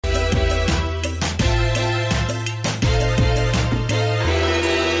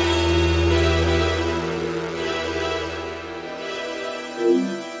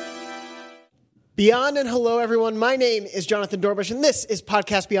Beyond and hello, everyone. My name is Jonathan Dorbush, and this is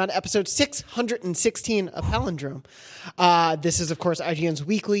Podcast Beyond, episode 616 of Palindrome. This is, of course, IGN's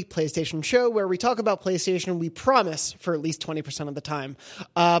weekly PlayStation show where we talk about PlayStation, we promise, for at least 20% of the time.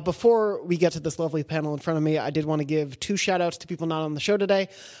 Before we get to this lovely panel in front of me, I did want to give two shout-outs to people not on the show today.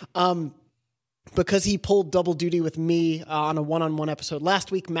 Because he pulled double duty with me on a one-on-one episode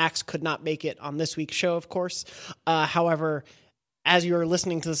last week, Max could not make it on this week's show, of course. However, as you're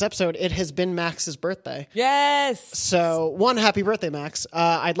listening to this episode, it has been Max's birthday. Yes! So, one, happy birthday, Max.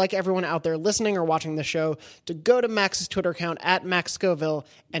 I'd like everyone out there listening or watching the show to go to Max's Twitter account, @Max Scoville,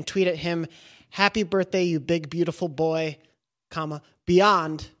 and tweet at him, "Happy birthday, you big, beautiful boy, comma,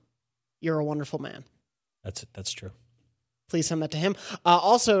 beyond, you're a wonderful man." That's true. Please send that to him.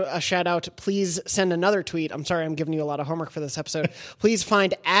 Also, a shout out, please send another tweet. I'm sorry, I'm giving you a lot of homework for this episode. Please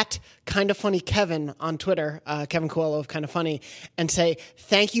find @KindaFunnyKevin on Twitter, Kevin Coelho of Kinda Funny, and say,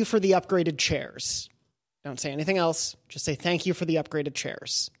 thank you for the upgraded chairs. Don't say anything else. Just say thank you for the upgraded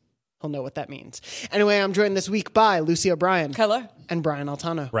chairs. He'll know what that means. Anyway, I'm joined this week by Lucy O'Brien. Hello. And Brian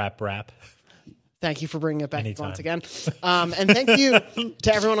Altano. Rap. Thank you for bringing it back Anytime. once again. And thank you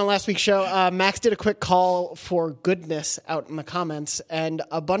to everyone on last week's show. Max did a quick call for goodness out in the comments, and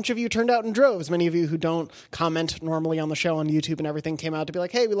a bunch of you turned out in droves. Many of you who don't comment normally on the show on YouTube and everything came out to be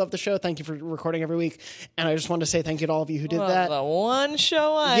like, hey, we love the show. Thank you for recording every week. And I just wanted to say thank you to all of you who did that. The one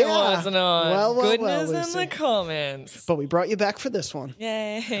show I wasn't on. Well, Goodness in Lucy. the comments. But we brought you back for this one.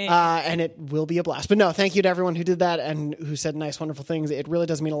 Yay. And it will be a blast. But no, thank you to everyone who did that and who said nice, wonderful things. It really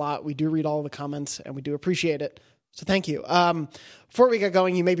does mean a lot. We do read all the comments, and we do appreciate it. So thank you. Before we get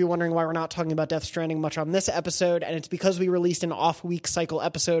going, you may be wondering why we're not talking about Death Stranding much on this episode, and it's because we released an off-week cycle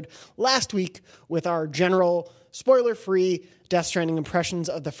episode last week with our general spoiler-free Death Stranding impressions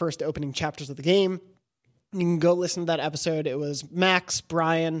of the first opening chapters of the game. You can go listen to that episode. It was Max,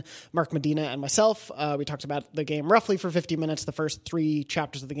 Brian, Mark Medina, and myself. We talked about the game roughly for 50 minutes, the first 3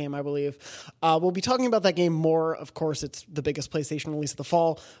 chapters of the game, I believe. We'll be talking about that game more. Of course, it's the biggest PlayStation release of the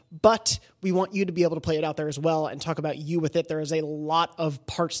fall, but we want you to be able to play it out there as well and talk about you with it. There is a lot of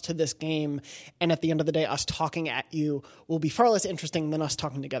parts to this game, and at the end of the day, us talking at you will be far less interesting than us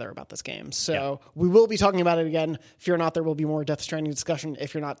talking together about this game. So we will be talking about it again. Fear not, there will be more Death Stranding discussion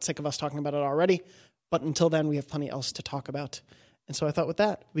if you're not sick of us talking about it already. But until then, we have plenty else to talk about. And so I thought with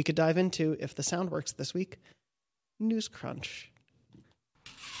that, we could dive into, if the sound works this week, News Crunch.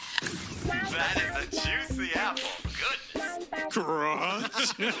 That is a juicy apple.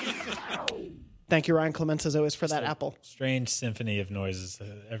 Goodness. Crunch. Thank you, Ryan Clements, as always, for that apple. Strange symphony of noises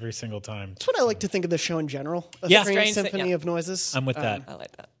every single time. That's what I like to think of the show in general. A Yeah. strange Strange symphony of noises. I'm with that. I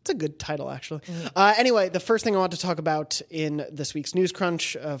like that. It's a good title, actually. Anyway, the first thing I want to talk about in this week's News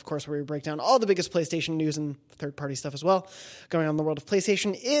Crunch, of course, where we break down all the biggest PlayStation news and third-party stuff as well, going on in the world of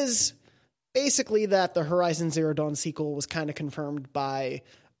PlayStation, is basically that the Horizon Zero Dawn sequel was kind of confirmed by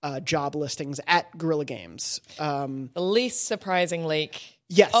job listings at Guerrilla Games. The least surprising leak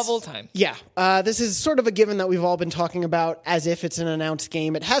Yes. of all time. Yeah. This is sort of a given that we've all been talking about as if it's an announced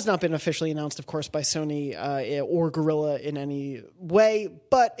game. It has not been officially announced, of course, by Sony or Guerrilla in any way,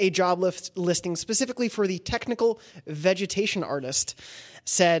 but a job listing specifically for the technical vegetation artist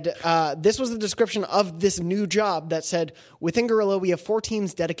said, this was the description of this new job that said, within Guerrilla, we have 4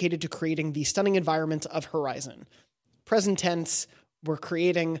 teams dedicated to creating the stunning environments of Horizon. Present tense, we're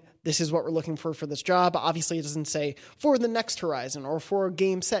creating, this is what we're looking for this job. Obviously, it doesn't say for the next Horizon or for a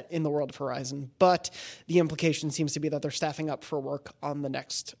game set in the world of Horizon, but the implication seems to be that they're staffing up for work on the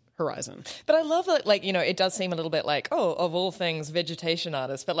next Horizon. But I love that, like, you know, it does seem a little bit like, oh, of all things, vegetation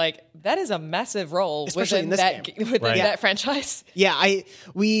artist. But, like, that is a massive role Especially in within this that, within that franchise. Yeah,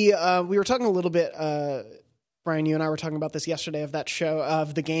 we were talking a little bit, Brian, you and I were talking about this yesterday of that show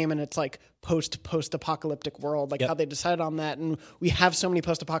of the game, and it's like post-apocalyptic world, like how they decided on that. And we have so many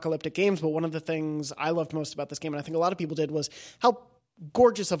post-apocalyptic games, but one of the things I loved most about this game, and I think a lot of people did, was how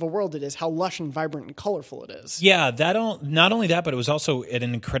gorgeous of a world it is, how lush and vibrant and colorful it is. Yeah, not only that, but it was also an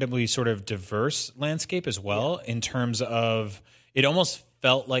incredibly sort of diverse landscape as well, in terms of it almost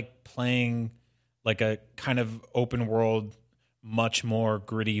felt like playing like a kind of open world, much more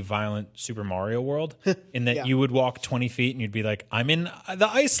gritty, violent Super Mario World, in that you would walk 20 feet and you'd be like, I'm in the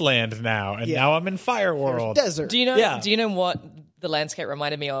Iceland now, and now I'm in Fire World. Desert. Do you know what the landscape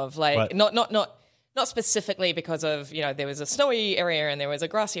reminded me of? Like, What? not not specifically because of, there was a snowy area and there was a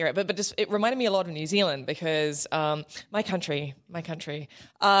grassy area, but just it reminded me a lot of New Zealand because my country, because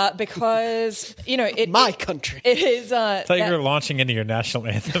My country. it is. I thought you were launching into your national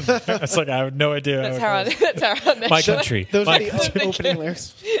anthem. It's like I have no idea. That's how our My national- country. Those My are the opening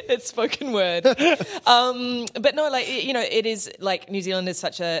lyrics. It's spoken word. But no, it is like New Zealand is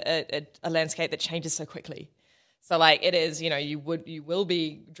such a landscape that changes so quickly. So like it is, you will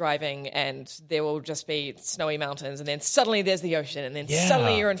be driving and there will just be snowy mountains and then suddenly there's the ocean and then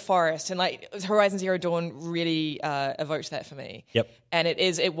suddenly you're in forest, and like Horizon Zero Dawn really evoked that for me. Yep. And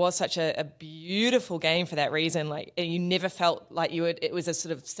it was such a beautiful game for that reason. Like you never felt like it was a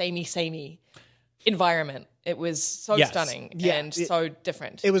sort of samey environment. It was so stunning and so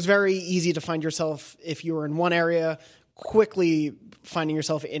different. It was very easy to find yourself, if you were in one area, quickly finding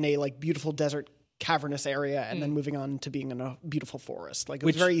yourself in a like beautiful desert cavernous area and then moving on to being in a beautiful forest. Like it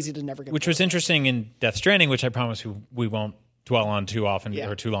was very easy to never get Which bored. was interesting in Death Stranding, which I promise we won't dwell on too often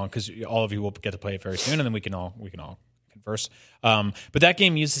or too long, because all of you will get to play it very soon, and then we can all converse. But that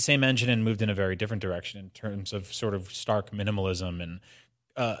game used the same engine and moved in a very different direction in terms of sort of stark minimalism, and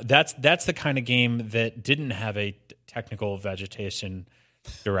that's the kind of game that didn't have a technical vegetation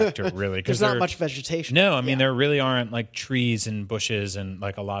director really, because There's not much vegetation. No, I mean there really aren't like trees and bushes and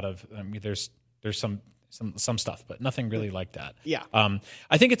like a lot of. I mean, there's some stuff, but nothing really like that. Yeah.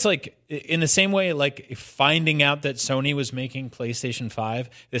 I think it's like in the same way, like finding out that Sony was making PlayStation 5,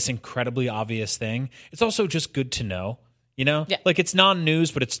 this incredibly obvious thing. It's also just good to know. Yeah. Like it's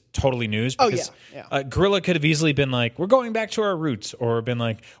non-news, but it's totally news. Because, Guerrilla could have easily been like, we're going back to our roots, or been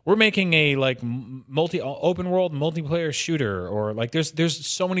like, we're making a like open world multiplayer shooter, or like there's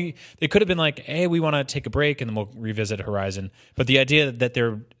so many. They could have been like, hey, we want to take a break and then we'll revisit Horizon. But the idea that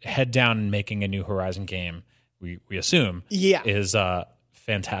they're head down and making a new Horizon game, we assume, is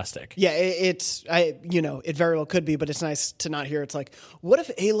fantastic. Yeah, it very well could be, but it's nice to not hear. It's like, what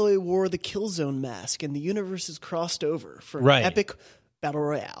if Aloy wore the Killzone mask and the universe is crossed over for an epic battle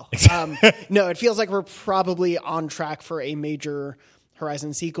royale? No, it feels like we're probably on track for a major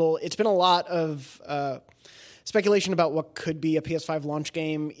Horizon sequel. It's been a lot of speculation about what could be a PS5 launch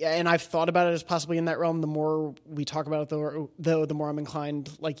game, and I've thought about it as possibly in that realm. The more we talk about it, though, the more I'm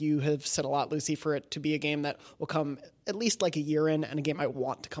inclined, like you have said a lot, Lucy, for it to be a game that will come at least like a year in, and a game I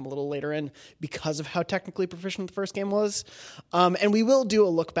want to come a little later in because of how technically proficient the first game was. And we will do a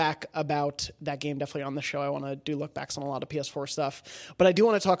look back about that game definitely on the show. I want to do look backs on a lot of PS4 stuff, but I do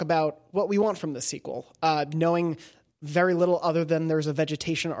want to talk about what we want from this sequel, knowing very little other than there's a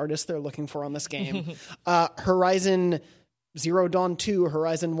vegetation artist they're looking for on this game. Horizon Zero Dawn 2,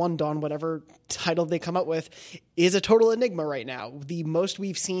 Horizon 1 Dawn, whatever title they come up with, is a total enigma right now. The most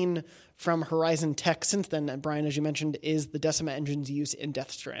we've seen from Horizon Tech since then, and Brian, as you mentioned, is the Decima engine's use in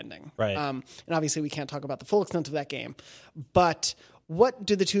Death Stranding. Right. And obviously we can't talk about the full extent of that game. But what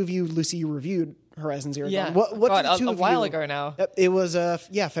do the two of you, Lucy, you reviewed Horizon Zero Dawn. What God, did the two a of while you, ago now. It was,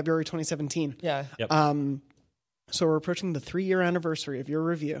 February 2017. Yeah. Yep. So we're approaching the 3-year anniversary of your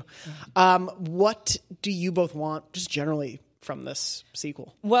review. What do you both want, just generally, from this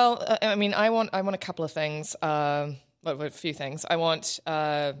sequel? Well, I mean, I want a couple of things. A few things. I want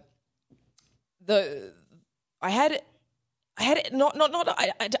I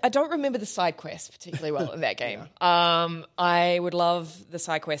don't remember the side quests particularly well in that game. I would love the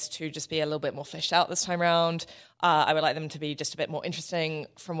side quests to just be a little bit more fleshed out this time around. I would like them to be just a bit more interesting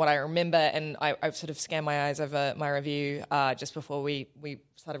from what I remember, and I've sort of scanned my eyes over my review just before we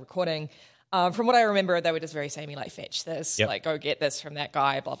started recording. From what I remember, they were just very samey, like fetch this, like go get this from that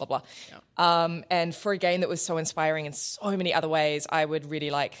guy, blah, blah, blah. Yeah. And for a game that was so inspiring in so many other ways, I would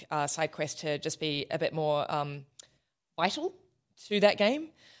really like side quest to just be a bit more vital to that game.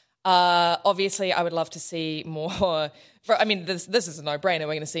 Obviously, I would love to see more. This is a no-brainer. We're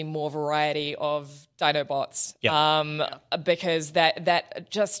going to see more variety of Dinobots. Because that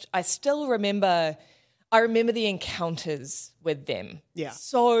just I still remember. I remember the encounters with them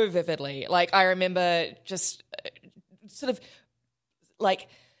so vividly. Like I remember just sort of like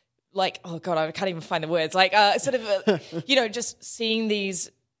oh god, I can't even find the words. Like just seeing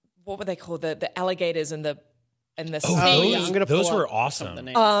these. What were they called? The alligators and the sea. I'm gonna pull those were up awesome. some of the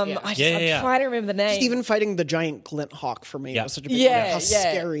names. I'm trying to remember the name. Just even fighting the giant glint hawk for me was such a big Yeah, how yeah.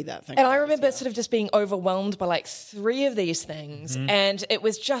 scary that thing And was. I remember sort of just being overwhelmed by like 3 of these things, and it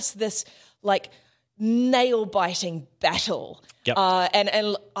was just this like nail biting battle. Yep.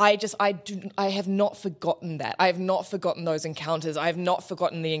 And I have not forgotten that. I have not forgotten those encounters. I have not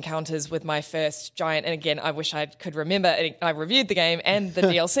forgotten the encounters with my first giant. And again, I wish I could remember. I reviewed the game and the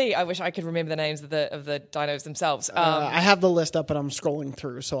DLC. I wish I could remember the names of the dinos themselves. I have the list up, but I'm scrolling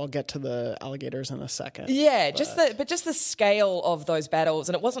through, so I'll get to the alligators in a second. Yeah, just the scale of those battles,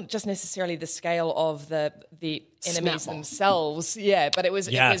 and it wasn't just necessarily the scale of the enemies Snap-on. themselves. Yeah, but it was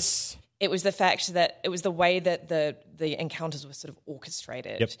Yes. it was the fact that it was the way that the encounters were sort of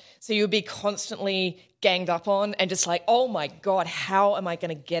orchestrated. Yep. So you would be constantly ganged up on and just like, oh my God, how am I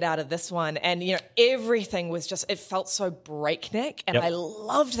going to get out of this one? And, you know, everything was just, it felt so breakneck. And Yep. I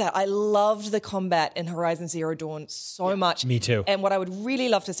loved that. I loved the combat in Horizon Zero Dawn so much. Me too. And what I would really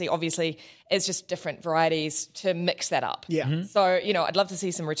love to see, obviously, is just different varieties to mix that up. Yeah. Mm-hmm. So, you know, I'd love to see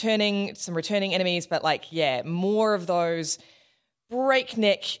some returning enemies, but like, yeah, more of those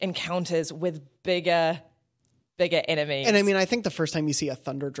breakneck encounters with bigger enemies. And I mean, I think the first time you see a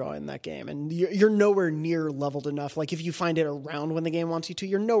Thunderjaw in that game, and you're nowhere near leveled enough. Like, if you find it around when the game wants you to,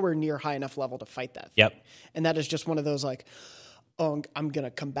 you're nowhere near high enough level to fight that thing. Yep. And that is just one of those, like, oh, I'm going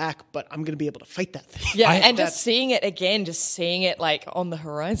to come back, but I'm going to be able to fight that thing. yeah, and just seeing it again, just seeing it like on the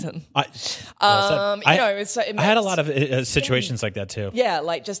horizon. I had a lot of situations like that too. Yeah,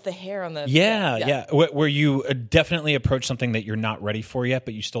 like just the hair on the Yeah. Where you definitely approach something that you're not ready for yet,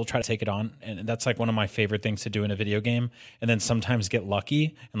 but you still try to take it on. And that's like one of my favorite things to do in a video game. And then sometimes get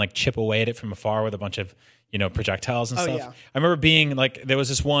lucky and like chip away at it from afar with a bunch of, you know, projectiles and stuff. Yeah. I remember being like, there was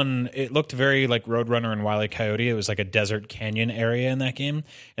this one, it looked very like Roadrunner and Wile E. Coyote. It was like a desert canyon area in that game. And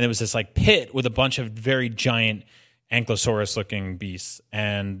there was this like pit with a bunch of very giant Ankylosaurus looking beasts.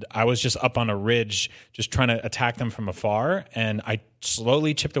 And I was just up on a ridge, just trying to attack them from afar. And I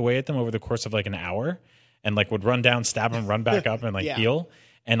slowly chipped away at them over the course of like an hour and like would run down, stab them, run back up and like Yeah. heal.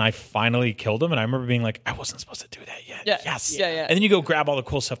 And I finally killed them. And I remember being like, I wasn't supposed to do that yet. Yeah. Yes. Yeah. And then you go grab all the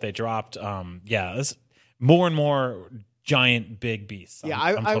cool stuff they dropped. This more and more giant big beasts. Yeah,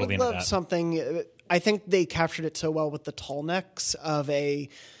 I'm I totally would into love that. something. I think they captured it so well with the tall necks of a.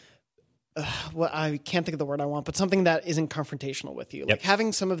 I can't think of the word I want, but something that isn't confrontational with you. Like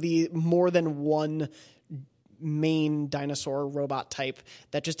having some of the more than one main dinosaur robot type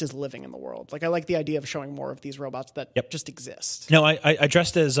that just is living in the world. Like, I like the idea of showing more of these robots that just exist. No, I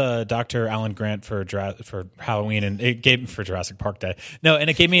dressed as Dr. Alan Grant for Halloween, and it gave for Jurassic Park Day. No,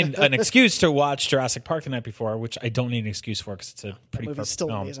 and it gave me an excuse to watch Jurassic Park the night before, which I don't need an excuse for because it's a pretty movie's perfect still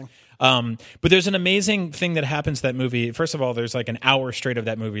film. amazing. But there's an amazing thing that happens to that movie. First of all, there's like an hour straight of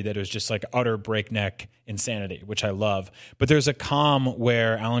that movie that was just like utter breakneck insanity, which I love. But there's a calm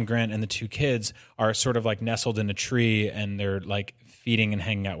where Alan Grant and the two kids are sort of like nestled in a tree and they're like feeding and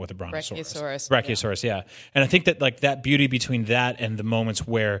hanging out with a brontosaurus. Brachiosaurus, yeah. And I think that like that beauty between that and the moments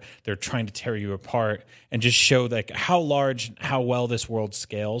where they're trying to tear you apart and just show like how large, how well this world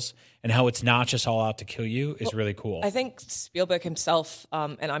scales and how it's not just all out to kill you is really cool. I think Spielberg himself,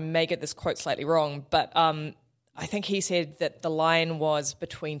 and I may get this quote slightly wrong, but I think he said that the line was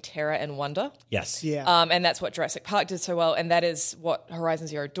between terror and wonder. Yes. Yeah. And that's what Jurassic Park did so well, and that is what Horizon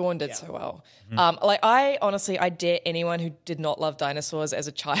Zero Dawn did so well. I dare anyone who did not love dinosaurs as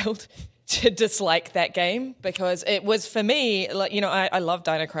a child to dislike that game, because it was, for me, like, you know, I loved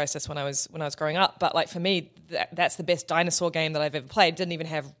Dino Crisis when I was growing up, but like for me, that's the best dinosaur game that I've ever played. It didn't even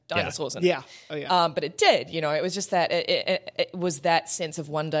have dinosaurs in it. Yeah. Oh, yeah. But it did, you know, it was just that it was that sense of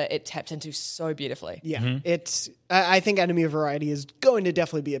wonder it tapped into so beautifully. Yeah, I think enemy variety is going to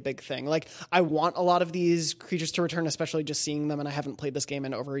definitely be a big thing. Like, I want a lot of these creatures to return, especially just seeing them, and I haven't played this game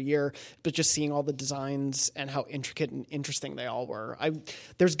in over a year, but just seeing all the designs and how intricate and interesting they all were.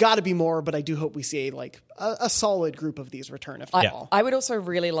 There's got to be more, but I do hope we see a solid group of these return, if not all. I would also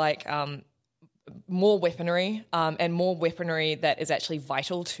really like more weaponry, and more weaponry that is actually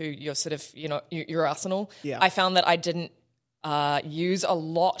vital to your sort of, you know, your arsenal. Yeah. I found that I didn't use a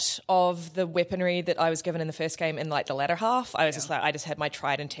lot of the weaponry that I was given in the first game in like the latter half. I was just like, I just had my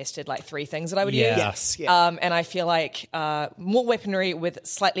tried and tested like 3 things that I would use. Yes, yeah. And I feel like more weaponry with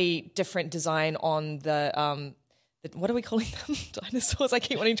slightly different design on the what are we calling them? Dinosaurs? I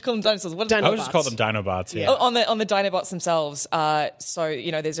keep wanting to call them dinosaurs. What I would just call them Dinobots. Yeah. on the Dinobots themselves. So,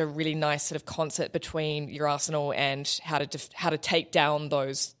 you know, there's a really nice sort of concert between your arsenal and how to take down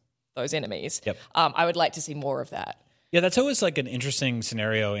those enemies. Yep. I would like to see more of that. Yeah, that's always like an interesting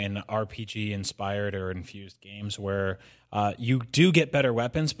scenario in RPG-inspired or infused games where you do get better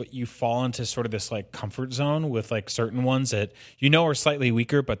weapons, but you fall into sort of this like comfort zone with like certain ones that you know are slightly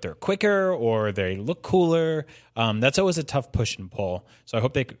weaker, but they're quicker or they look cooler. That's always a tough push and pull. So I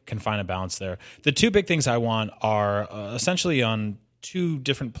hope they can find a balance there. The 2 big things I want are essentially on two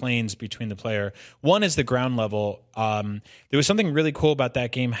different planes between the player. One is the ground level. There was something really cool about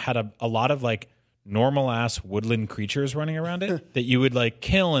that game. Had a lot of like normal ass woodland creatures running around it that you would like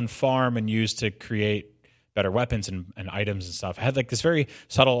kill and farm and use to create better weapons and items and stuff. It had like this very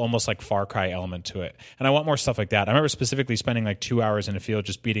subtle, almost like Far Cry element to it. And I want more stuff like that. I remember specifically spending like 2 hours in a field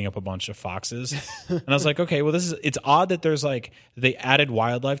just beating up a bunch of foxes. And I was like, okay, well, it's odd that there's like, they added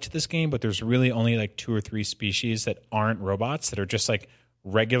wildlife to this game, but there's really only like 2 or 3 species that aren't robots, that are just like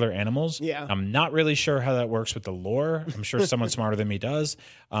regular animals. Yeah. I'm not really sure how that works with the lore. I'm sure someone smarter than me does.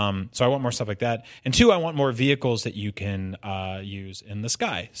 So I want more stuff like that. And 2, I want more vehicles that you can use in the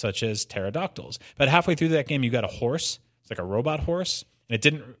sky, such as pterodactyls. But halfway through that game, you got a horse. It's like a robot horse. And it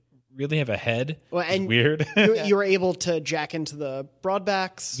didn't really have a head. Well, and it's weird. you were able to jack into the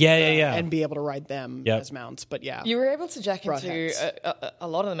broadbacks. Yeah. And be able to ride them Yep. as mounts. But yeah. You were able to jack into Broadheads. a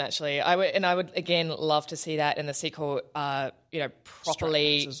lot of them, actually. I would again love to see that in the sequel.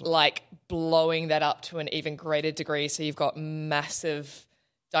 Properly Strikeouts as well. like blowing that up to an even greater degree. So you've got massive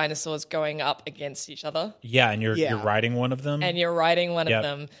dinosaurs going up against each other, Yeah, and you're Yeah. riding one of them. and you're riding one Yep. of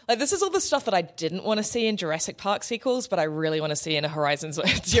them. Like this is all the stuff that I didn't want to see in Jurassic Park sequels, but I really want to see in a Horizon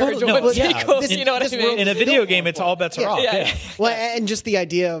Zero No, Dawn yeah. sequel. This- You know what I this mean? world- in a video game, it's all bets are off. Yeah. Yeah. Well, and just the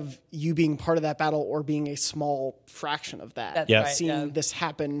idea of you being part of that battle or being a small fraction of that. That's Yeah. right. Seeing yeah. this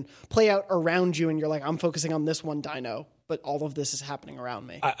happen, play out around you, and you're like, I'm focusing on this one dino, but all of this is happening around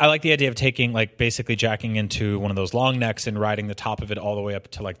me. I like the idea of taking, like, basically jacking into one of those long necks and riding the top of it all the way up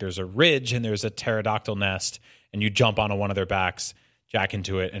to, like, there's a ridge and there's a pterodactyl nest, and you jump onto one of their backs, jack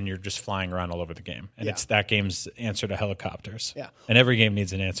into it, and you're just flying around all over the game. And Yeah. it's that game's answer to helicopters. Yeah. And every game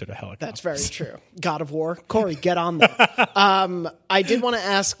needs an answer to helicopters. That's very true. God of War. Corey, get on that. I did want to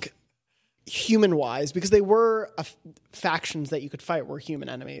ask human-wise, because they were factions that you could fight were human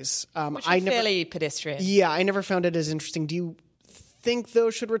enemies. Which are fairly pedestrian. Yeah, I never found it as interesting. Do you think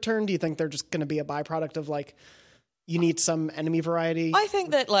those should return? Do you think they're just going to be a byproduct of, like, you need some enemy variety? I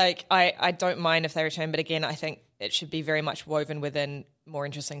think that, like, I don't mind if they return, but again, I think it should be very much woven within more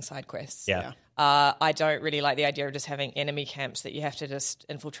interesting side quests. Yeah. I don't really like the idea of just having enemy camps that you have to just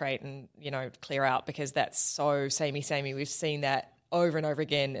infiltrate and, clear out, because that's so samey. We've seen that over and over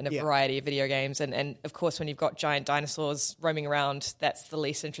again in a variety of video games. And of course, when you've got giant dinosaurs roaming around, that's the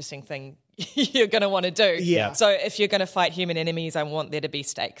least interesting thing you're going to want to do. Yeah. So if you're going to fight human enemies, I want there to be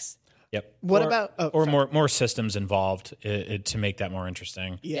stakes. Yep. What Or- about- oh, or sorry. more systems involved to make that more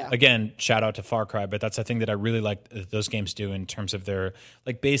interesting? Yeah. Again, shout out to Far Cry, but that's the thing that I really like that those games do in terms of their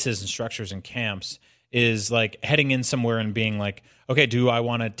like bases and structures and camps, is like heading in somewhere and being like, okay, do I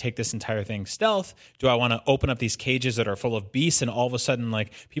want to take this entire thing stealth? Do I want to open up these cages that are full of beasts, and all of a sudden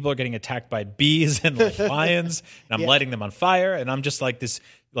like people are getting attacked by bees and like lions, and I'm lighting them on fire, and I'm just like this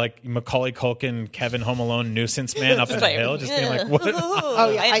like Macaulay Culkin, Kevin Home Alone nuisance man up in the hill, just being like, what?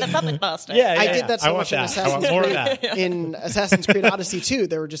 Oh, yeah, I am the puppet master. I did that I so want much in that. I want Assassin's more of Creed. that. In Assassin's Creed Odyssey 2,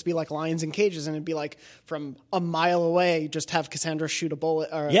 there would just be like lions in cages, and it'd be like from a mile away, just have Cassandra shoot a bullet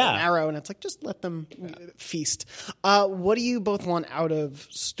or an arrow, and it's like, just let them feast. What do you both want out of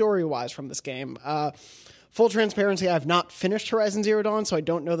story-wise from this game? Full transparency, I've not finished Horizon Zero Dawn, so I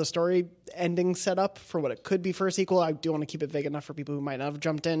don't know the story ending setup for what it could be for a sequel. I do want to keep it vague enough for people who might not have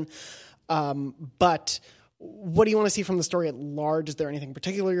jumped in. But what do you want to see from the story at large? Is there anything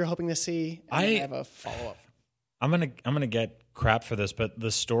particular you're hoping to see? And then I have a follow-up. I'm gonna get crap for this, but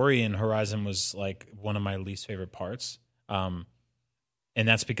the story in Horizon was like one of my least favorite parts, and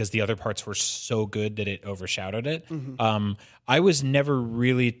that's because the other parts were so good that it overshadowed it. I was never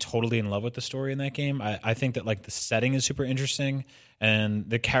really totally in love with the story in that game. I think that like the setting is super interesting, and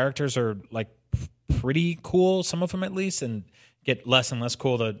the characters are like pretty cool, some of them at least, and get less and less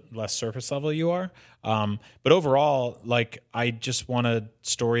cool the less surface level you are. But overall, like I just want a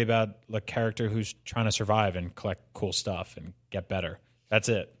story about a character who's trying to survive and collect cool stuff and get better. That's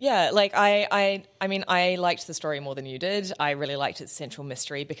it. Yeah, like I mean, I liked the story more than you did. I really liked its central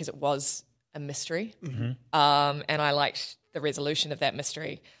mystery because it was a mystery, and I liked the resolution of that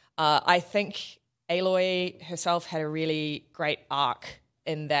mystery. I think Aloy herself had a really great arc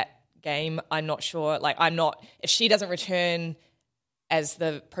in that game. I'm not sure, if she doesn't return as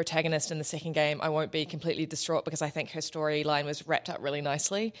the protagonist in the second game, I won't be completely distraught, because I think her storyline was wrapped up really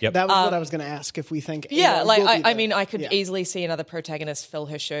nicely. Yep. That was what I was going to ask, if we think Yeah, Aloy like will be I there. mean, I could Yeah. easily see another protagonist fill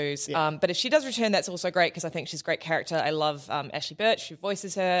her shoes. But if she does return, that's also great, because I think she's a great character. I love Ashley Birch, who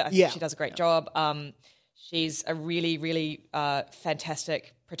voices her. I think she does a great job. She's a really, really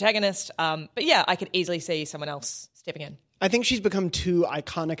fantastic protagonist. But yeah, I could easily see someone else stepping in. I think she's become too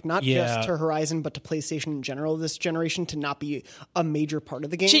iconic, not Yeah. just to Horizon, but to PlayStation in general this generation, to not be a major part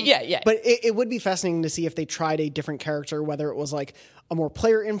of the game. Yeah. But it would be fascinating to see if they tried a different character, whether it was like a more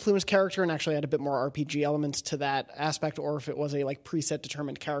player-influenced character and actually had a bit more RPG elements to that aspect, or if it was a like preset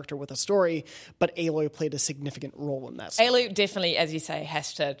determined character with a story, but Aloy played a significant role in that story. Aloy definitely, as you say,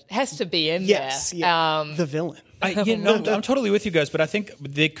 has to be in Yes, there. yeah. The villain. I'm totally with you guys, but I think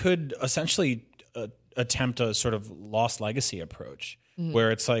they could essentially attempt a sort of lost legacy approach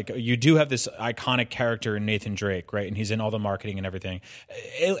where it's like you do have this iconic character in Nathan Drake, right? And he's in all the marketing and everything.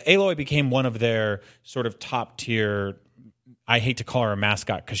 Aloy became one of their sort of top tier, I hate to call her a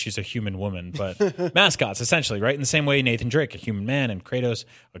mascot because she's a human woman, but mascots essentially, right? In the same way, Nathan Drake, a human man, and Kratos,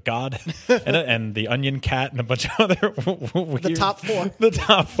 a god, and the Onion Cat, and a bunch of other weird, The top four. The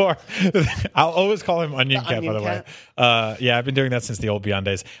top four. I'll always call him Onion Cat, Onion by the Cat. way. Yeah, I've been doing that since the old Beyond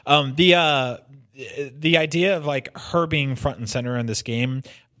days. The idea of like her being front and center in this game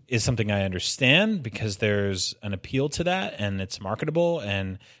is something I understand because there's an appeal to that and it's marketable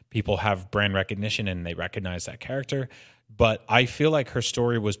and people have brand recognition and they recognize that character. But I feel like her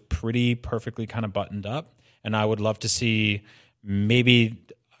story was pretty perfectly kind of buttoned up, and I would love to see maybe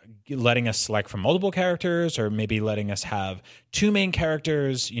letting us select from multiple characters, or maybe letting us have two main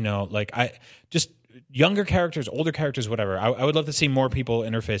characters. Like just younger characters, older characters, whatever. I would love to see more people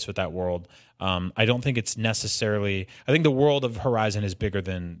interface with that world. I don't think it's necessarily. I think the world of Horizon is bigger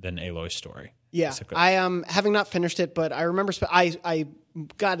than Aloy's story. Yeah, basically. I having not finished it, but I remember I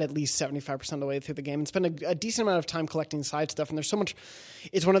got at least 75% of the way through the game and spent a decent amount of time collecting side stuff. And there's so much.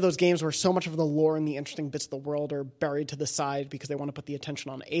 It's one of those games where so much of the lore and the interesting bits of the world are buried to the side because they want to put the attention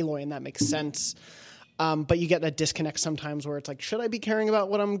on Aloy, and that makes sense. But you get a disconnect sometimes where it's like, should I be caring about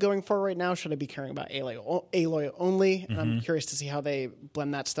what I'm going for right now? Should I be caring about Aloy only? And I'm curious to see how they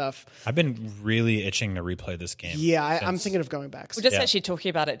blend that stuff. I've been really itching to replay this game. Yeah, I'm thinking of going back. Just actually talking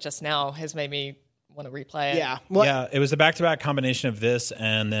about it just now has made me want to replay it. Yeah. Well, Yeah, it was a back-to-back combination of this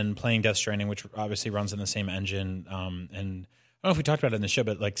and then playing Death Stranding, which obviously runs in the same engine. And I don't know if we talked about it in the show,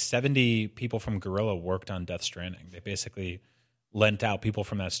 but like 70 people from Guerrilla worked on Death Stranding. They basically lent out people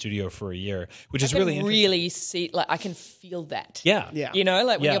from that studio for a year, which is really interesting. Really see, like I can feel that. Yeah. Yeah. When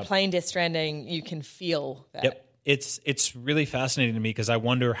Yeah. you're playing Death Stranding, you can feel that. Yep. It's really fascinating to me because I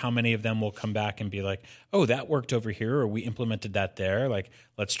wonder how many of them will come back and be like, oh, that worked over here, or we implemented that there. Like,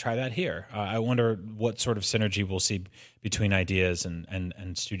 let's try that here. I wonder what sort of synergy we'll see between ideas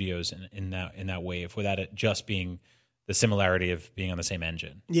and studios in that wave without it just being the similarity of being on the same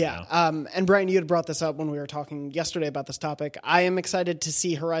engine. Yeah. And Brian, you had brought this up when we were talking yesterday about this topic. I am excited to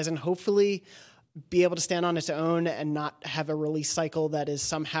see Horizon hopefully be able to stand on its own and not have a release cycle that is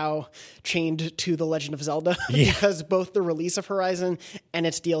somehow chained to The Legend of Zelda. Because both the release of Horizon and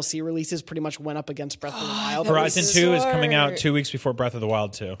its DLC releases pretty much went up against Breath of the Wild. Horizon 2 is so- coming out 2 weeks before Breath of the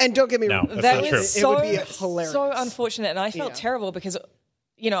Wild 2. And don't get me No, wrong. that's That not was true. It would be hilarious. so unfortunate, and I felt Yeah. terrible because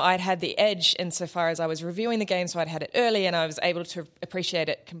I'd had the edge insofar as I was reviewing the game, so I'd had it early, and I was able to appreciate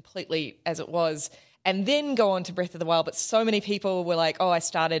it completely as it was, and then go on to Breath of the Wild. But so many people were like, "Oh, I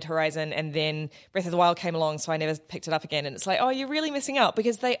started Horizon, and then Breath of the Wild came along, so I never picked it up again." And it's like, "Oh, you're really missing out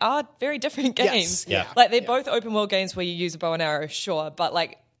because they are very different games. Yeah. Like they're both open world games where you use a bow and arrow, sure, but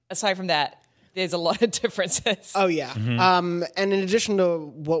like aside from that, there's a lot of differences." Oh, yeah. And in addition to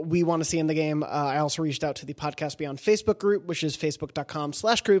what we want to see in the game, I also reached out to the Podcast Beyond Facebook group, which is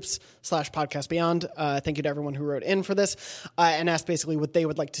facebook.com/groups/Podcast Beyond. Thank you to everyone who wrote in for this and asked basically what they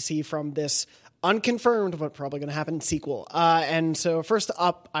would like to see from this unconfirmed, but probably going to happen, sequel. And so first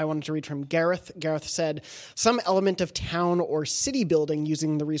up, I wanted to read from Gareth. Gareth said, some element of town or city building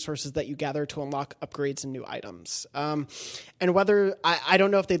using the resources that you gather to unlock upgrades and new items. And whether, I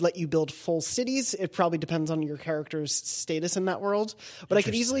don't know if they'd let you build full cities. It probably depends on your character's status in that world. But I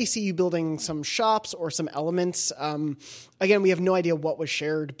could easily see you building some shops or some elements. Again, we have no idea what was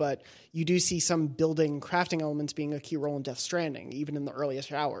shared, but you do see some building, crafting elements being a key role in Death Stranding, even in the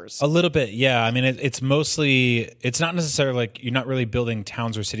earliest hours. A little bit, yeah. I mean, it's mostly, it's not necessarily like you're not really building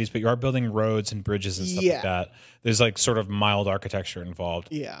towns or cities, but you are building roads and bridges and stuff like that. There's like sort of mild architecture involved.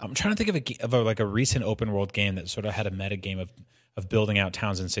 Yeah. I'm trying to think of a recent open world game that sort of had a meta game of building out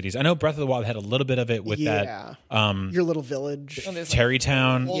towns and cities. I know Breath of the Wild had a little bit of it with that. Your little village.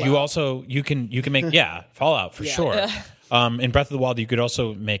 Terrytown. You can make Fallout for sure. Yeah. In Breath of the Wild, you could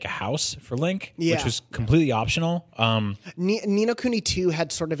also make a house for Link, which Yeah. was completely optional. Ni no Kuni 2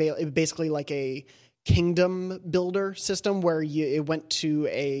 had sort of basically like a kingdom builder system where it went to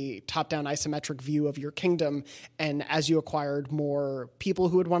a top-down isometric view of your kingdom, and as you acquired more people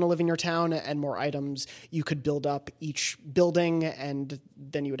who would want to live in your town and more items, you could build up each building, and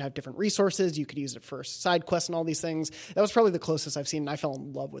then you would have different resources. You could use it for side quests and all these things. That was probably the closest I've seen, and I fell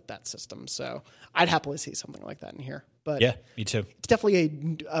in love with that system. So I'd happily see something like that in here. But Yeah, me too. it's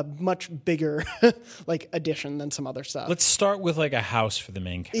definitely a much bigger like addition than some other stuff. Let's start with like a house for the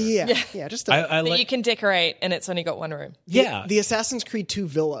main character. Yeah, just I that like. you can decorate, and it's only got one room. Yeah, The Assassin's Creed 2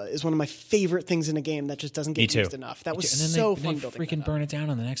 villa is one of my favorite things in a game that just doesn't me get too. used enough. That was And then so they fun building. freaking that burn it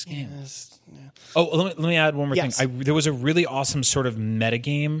down on the next game. Yeah. Oh, let me add one more Yes. thing. There was a really awesome sort of meta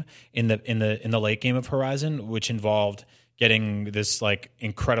game in the late game of Horizon, which involved getting this like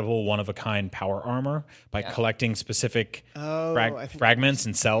incredible one of a kind power armor by collecting specific fragments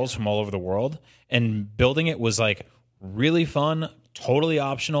and cells from all over the world, and building it was like really fun, totally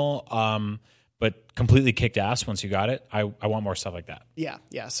optional, but completely kicked ass once you got it. I want more stuff like that.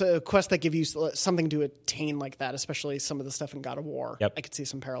 Yeah. So quests that give you something to attain like that, especially some of the stuff in God of War. Yep. I could see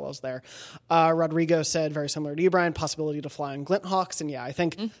some parallels there. Rodrigo said, very similar to you, Brian, possibility to fly on Glinthawks. And yeah, I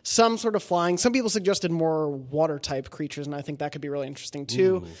think some sort of flying. Some people suggested more water-type creatures, and I think that could be really interesting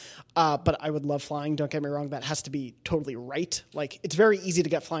too. But I would love flying. Don't get me wrong. That has to be totally right. Like, it's very easy to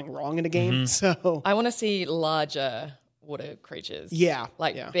get flying wrong in a game. So, I want to see larger water creatures. yeah.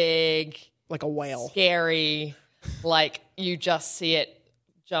 Like yeah. big, Like a whale. scary, like you just see it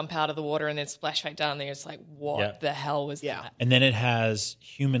jump out of the water and then splash back down there. It's like, what the hell was Yeah. that? And then it has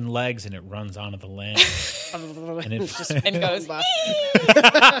human legs and it runs onto the land. and it, And goes,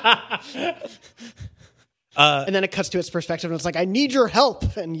 And then it cuts to its perspective, and it's like, I need your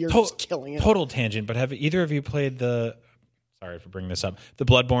help, and you're just killing it. Total tangent, but have either of you played sorry for bringing this up, the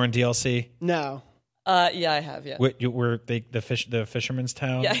Bloodborne DLC? No. yeah, I have, yeah. Where the fisherman's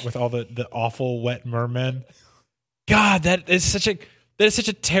town Yeah. with all the awful wet mermen. God, that is such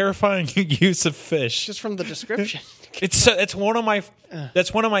a terrifying use of fish. Just from the description. It's one of my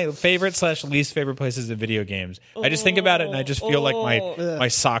favorite / least favorite places in video games. I just think about it and I just feel like my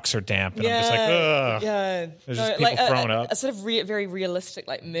socks are damp and I'm just like, ugh. Yeah, There's just people thrown up. A sort of very realistic,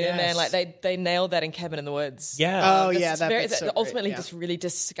 like merman. Yes. Like they nailed that in Cabin in the Woods. Yeah. Oh, It's yeah. very, That's so ultimately great, yeah. just really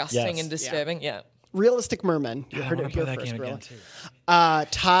disgusting Yes. and disturbing. Yeah. Realistic mermen. You I heard want it to here play that first, game really. again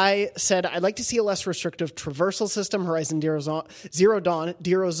too. Ty said, I'd like to see a less restrictive traversal system. Horizon Zero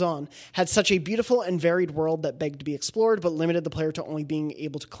Dawn had such a beautiful and varied world that begged to be explored, but limited the player to only being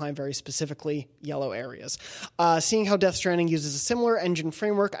able to climb very specifically yellow areas. Seeing how Death Stranding uses a similar engine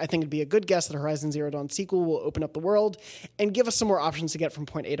framework, I think it'd be a good guess that a Horizon Zero Dawn sequel will open up the world and give us some more options to get from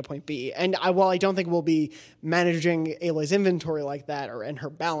point A to point B. And while I don't think we'll be managing Aloy's inventory like that or in her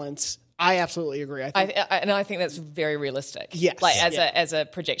balance, I absolutely agree. I think that's very realistic. Yes. Like as a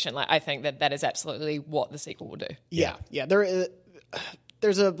projection, like I think that is absolutely what the sequel will do. Yeah.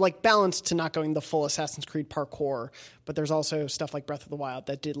 There's a balance to not going the full Assassin's Creed parkour, but there's also stuff like Breath of the Wild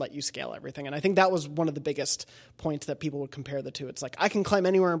that did let you scale everything. And I think that was one of the biggest points that people would compare the two. It's like, I can climb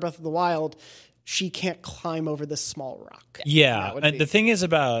anywhere in Breath of the Wild. She can't climb over this small rock. Yeah, and the thing is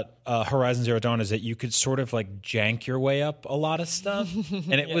about Horizon Zero Dawn is that you could sort of like jank your way up a lot of stuff,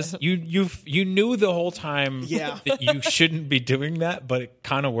 and it was you knew the whole time that you shouldn't be doing that, but it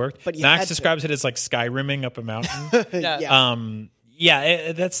kind of worked. But Max describes it as like Skyrimming up a mountain.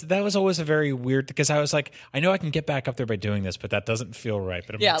 That was always a very weird, because I was like, I know I can get back up there by doing this, but that doesn't feel right.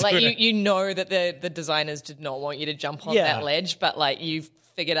 But I'm not like doing it. you know that the designers did not want you to jump on that ledge, but like you've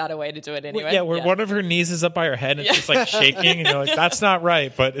figured out a way to do it anyway. Yeah, where one of her knees is up by her head and it's just like shaking, and you're like, that's not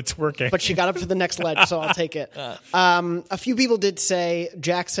right, but it's working. But she got up to the next ledge, so I'll take it. A few people did say,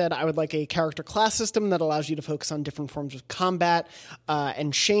 Jack said, I would like a character class system that allows you to focus on different forms of combat.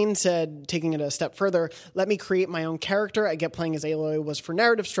 And Shane said, taking it a step further, let me create my own character. I get playing as Aloy was for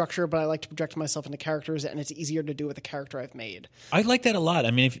narrative structure, but I like to project myself into characters, and it's easier to do with a character I've made. I like that a lot.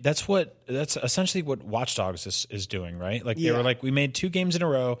 I mean, that's essentially what Watch Dogs is doing, right? Like they were like, we made 2 games in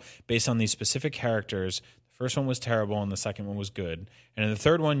a row based on these specific characters. The first one was terrible and the second one was good. And in the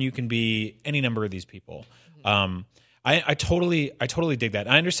third one, you can be any number of these people. I totally dig that.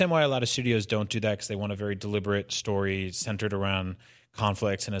 I understand why a lot of studios don't do that, because they want a very deliberate story centered around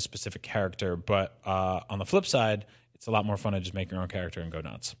conflicts and a specific character. But on the flip side, it's a lot more fun to just make your own character and go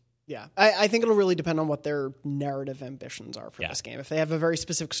nuts. Yeah, I think it'll really depend on what their narrative ambitions are for this game. If they have a very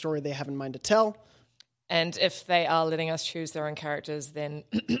specific story they have in mind to tell. And if they are letting us choose their own characters, then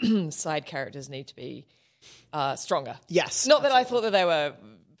side characters need to be stronger. Yes. Not that I thought that they were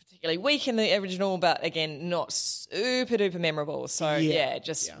particularly weak in the original, but again, not super duper memorable. So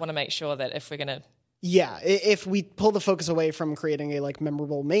just want to make sure that if we're going to Yeah, if we pull the focus away from creating a like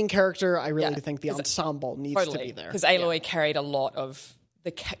memorable main character, I really Yeah. do think the ensemble needs to be there. Because Aloy carried a lot of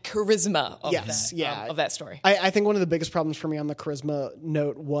the charisma of, of that story. I think one of the biggest problems for me on the charisma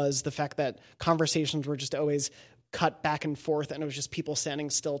note was the fact that conversations were just always cut back and forth, and it was just people standing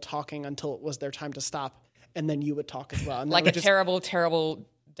still talking until it was their time to stop, and then you would talk as well. And Like a terrible, terrible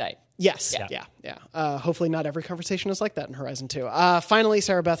date. Yes. Yeah. Hopefully not every conversation is like that in Horizon 2. Finally,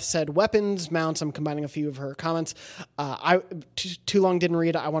 Sarah Beth said weapons, mounts. I'm combining a few of her comments. Too long didn't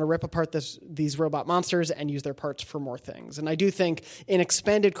read. I want to rip apart these robot monsters and use their parts for more things. And I do think an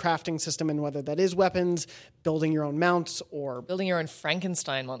expanded crafting system, and whether that is weapons, building your own mounts, or Building your own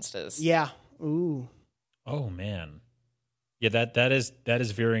Frankenstein monsters. yeah. Ooh. Oh man, yeah, that is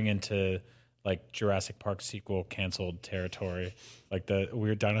veering into like Jurassic Park sequel canceled territory, like the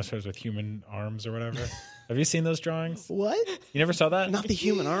weird dinosaurs with human arms or whatever. Have you seen those drawings? What? You never saw that? Not the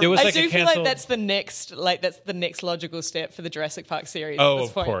human arm. There was I like do a feel canceled. like that's the next logical step for the Jurassic Park series. at Oh, this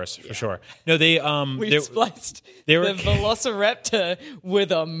of point. course, for sure. No, they We've spliced they the were- Velociraptor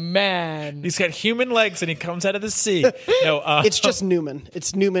with a man. he's got human legs and he comes out of the sea. No, It's just Newman.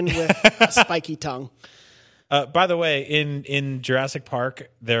 It's Newman with a spiky tongue. by the way, in Jurassic Park,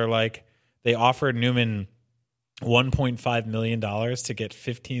 they offered Newman $1.5 million to get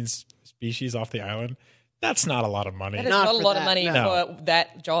 15 species off the island. That's not a lot of money. That is Not not a for lot that, of money no. for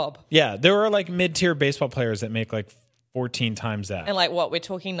that job. Yeah, there are like mid-tier baseball players that make like 14 times that. And like what, we're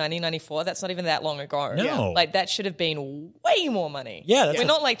talking 1994? That's not even that long ago. No. Yeah. Like that should have been way more money. Yeah, that's we're a-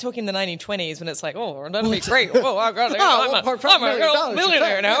 not like talking the 1920s when it's like, oh, that'd be great. Oh, I got it. $1.5 I'm million a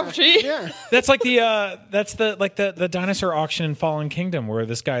millionaire now. Gee. Yeah. That's like the dinosaur auction in Fallen Kingdom where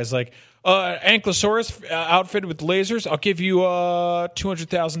this guy's like, Ankylosaurus outfitted with lasers. I'll give you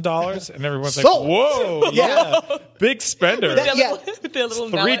 $200,000, and everyone's like, Sold. "Whoa, yeah, big spender." Yeah. With their little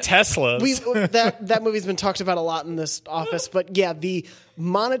 3 mallet. Teslas. That movie's been talked about a lot in this office, but yeah, the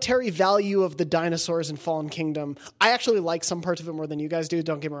monetary value of the dinosaurs in Fallen Kingdom, I actually like some parts of it more than you guys do.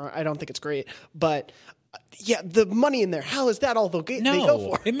 Don't get me wrong, I don't think it's great, but yeah, the money in there, how is that all they go no,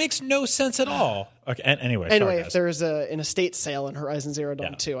 for? it makes no sense at all. Okay, anyway, Anyway, sorry, if guys. there's an estate sale in Horizon Zero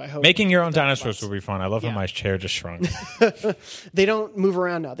Dawn 2, I hope Making your own dinosaurs would be fun. I love how my chair just shrunk. they don't move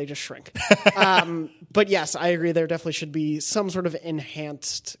around now; they just shrink. But yes, I agree. There definitely should be some sort of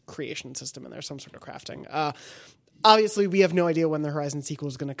enhanced creation system in there, some sort of crafting. Obviously, we have no idea when the Horizon sequel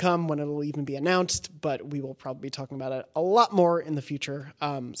is going to come, when it'll even be announced, but we will probably be talking about it a lot more in the future.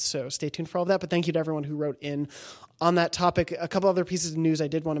 So stay tuned for all of that. But thank you to everyone who wrote in on that topic. A couple other pieces of news I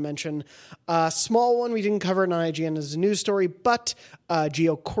did want to mention. Small one we didn't cover it on IGN as a news story, but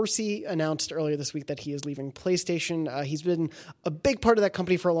Gio Corsi announced earlier this week that he is leaving PlayStation. He's been a big part of that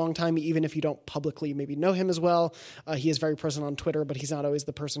company for a long time, even if you don't publicly maybe know him as well. He is very present on Twitter, but he's not always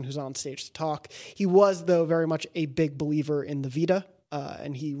the person who's on stage to talk. He was, though, very much a big believer in the Vita,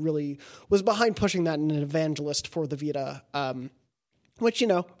 and he really was behind pushing that and an evangelist for the Vita, which,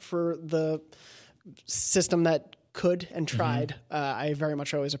 for the system that could and tried. I very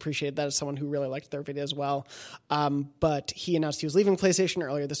much always appreciate that as someone who really liked their Vita as well. But he announced he was leaving PlayStation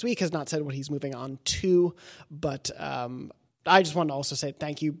earlier this week, has not said what he's moving on to, but I just wanted to also say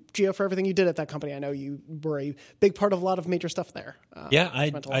thank you, Gio, for everything you did at that company. I know you were a big part of a lot of major stuff there. Yeah,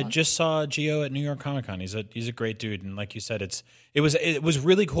 meant a lot. I just saw Gio at New York Comic Con. He's a great dude, and like you said, it was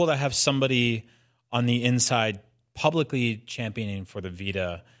really cool to have somebody on the inside publicly championing for the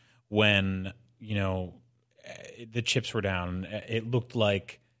Vita when the chips were down. It looked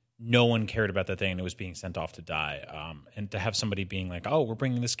like no one cared about that thing, and it was being sent off to die. And to have somebody being like, "Oh, we're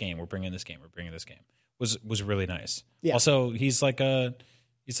bringing this game. We're bringing this game. We're bringing this game," was really nice. Yeah. Also, he's like a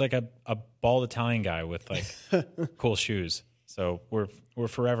bald Italian guy with like cool shoes. So we're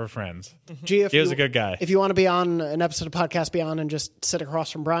forever friends. Gio, if He was you- a good guy. If you want to be on an episode of Podcast Beyond and just sit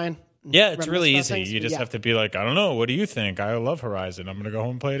across from Brian. Yeah, it's reminisce really about easy. things, You just yeah. have to be like, I don't know. What do you think? I love Horizon. I'm going to go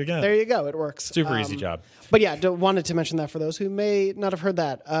home and play it again. There you go. It works. Super easy job. But yeah, wanted to mention that for those who may not have heard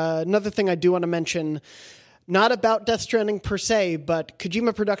that. Another thing I do want to mention, not about Death Stranding per se, but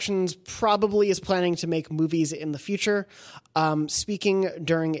Kojima Productions probably is planning to make movies in the future. Speaking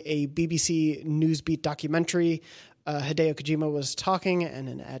during a BBC Newsbeat documentary, Hideo Kojima was talking, and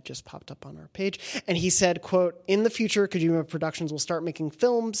an ad just popped up on our page, and he said, quote, "In the future, Kojima Productions will start making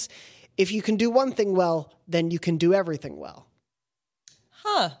films. If you can do one thing well, then you can do everything well."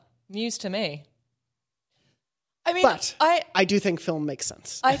 News to me. I mean, But I I do think film makes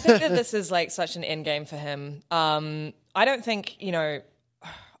sense. I think that this is like such an end game for him. I don't think,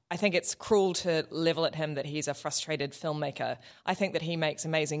 I think it's cruel to level at him that he's a frustrated filmmaker. I think that he makes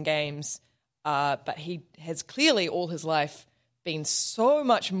amazing games, but he has clearly all his life been so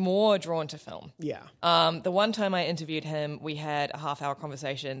much more drawn to film. Yeah. The one time I interviewed him, we had a half-hour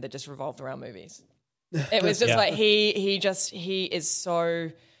conversation that just revolved around movies. It was just like he is so,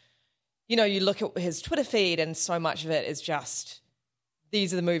 you know, you look at his Twitter feed and so much of it is just,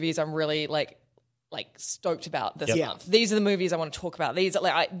 these are the movies I'm really like stoked about this month. These are the movies I want to talk about. These are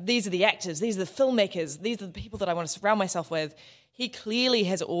the actors. These are the filmmakers. These are the people that I want to surround myself with. He clearly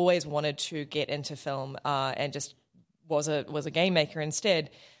has always wanted to get into film and just was a game maker instead.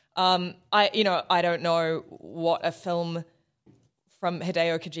 I don't know what a film from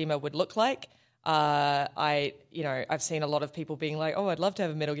Hideo Kojima would look like. I've seen a lot of people being like, oh, I'd love to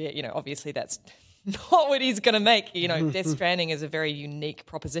have a Metal Gear. You know, obviously that's not what he's going to make. You know, Death Stranding is a very unique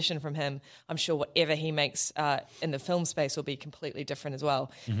proposition from him. I'm sure whatever he makes in the film space will be completely different as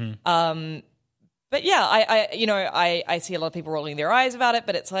well. But yeah, I see a lot of people rolling their eyes about it,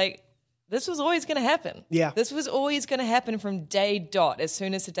 but it's like, this was always going to happen. Yeah. This was always going to happen from day dot. As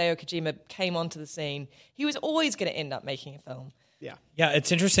soon as Hideo Kojima came onto the scene, he was always going to end up making a film. Yeah. Yeah,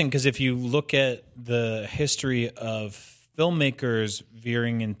 it's interesting because if you look at the history of filmmakers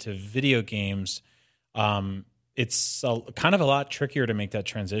veering into video games, it's kind of a lot trickier to make that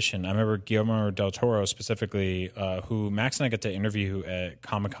transition. I remember Guillermo del Toro specifically, who Max and I got to interview at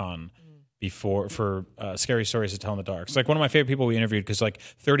Comic-Con before for Scary Stories to Tell in the Dark. It's like one of my favorite people we interviewed because like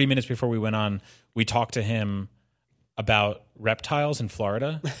 30 minutes before we went on, we talked to him about reptiles in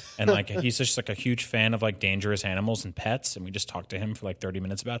Florida, and like he's just like a huge fan of like dangerous animals and pets, and we just talked to him for like 30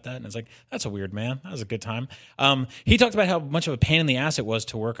 minutes about that, and it's like, that's a weird man. That was a good time. He talked about how much of a pain in the ass it was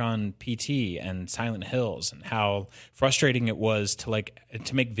to work on PT and Silent Hills, and how frustrating it was to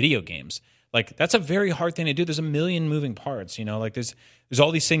make video games. Like that's a very hard thing to do. There's a million moving parts, you know, like there's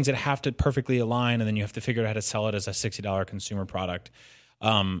all these things that have to perfectly align, and then you have to figure out how to sell it as a $60 consumer product.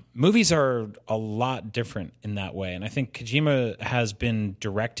 Movies are a lot different in that way. And I think Kojima has been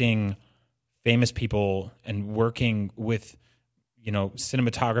directing famous people and working with, you know,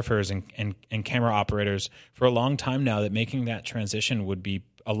 cinematographers and camera operators for a long time now, that making that transition would be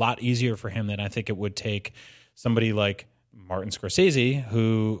a lot easier for him than I think it would take somebody like Martin Scorsese,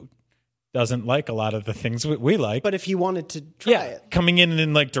 who doesn't like a lot of the things we like. But if he wanted to try it. Coming in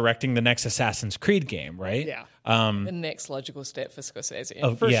and like directing the next Assassin's Creed game, right? Yeah. The next logical step for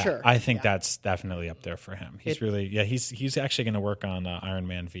Scorsese. For sure. I think that's definitely up there for him. He's he's actually going to work on Iron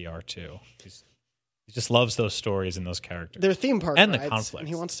Man VR too. He just loves those stories and those characters. They're theme park and rides, the conflicts. and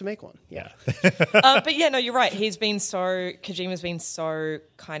he wants to make one. Yeah. But yeah, no, you're right. Kojima's been so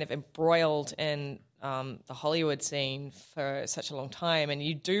kind of embroiled in the Hollywood scene for such a long time, and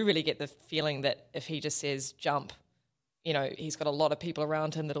you do really get the feeling that if he just says jump, you know, he's got a lot of people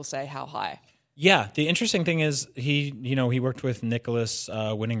around him that'll say how high. Yeah, the interesting thing is he worked with Nicholas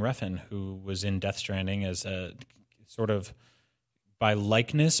Winding Refn, who was in Death Stranding as a sort of by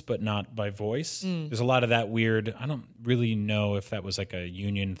likeness but not by voice. There's a lot of that weird. I don't really know if that was like a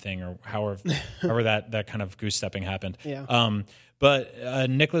union thing or however that kind of goose stepping happened. Yeah. But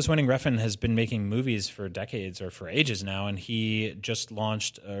Nicholas Winding Refn has been making movies for decades or for ages now, and he just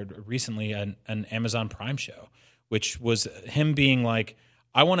launched recently an Amazon Prime show, which was him being like,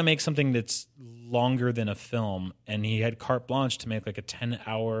 I want to make something that's longer than a film, and he had carte blanche to make like a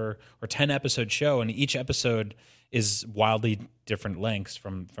 10-hour or 10-episode show, and each episode is wildly different lengths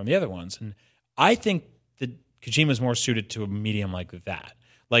from the other ones. And I think that Kojima is more suited to a medium like that.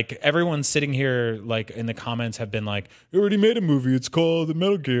 Like everyone sitting here, like in the comments, have been like, "You already made a movie. It's called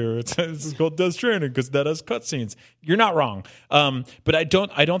Metal Gear. It's called Death Stranding because that has cutscenes." You're not wrong, but I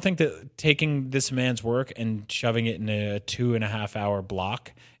don't think that taking this man's work and shoving it in a 2.5 hour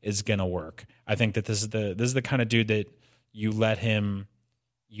block is gonna work. I think that this is the kind of dude that you let him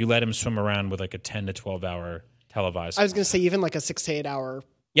swim around with like a 10 to 12 hour televised. I was going to say even like a 6 to 8 hour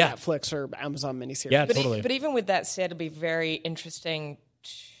Netflix or Amazon miniseries. Yeah, But totally. But even with that said, it'll be very interesting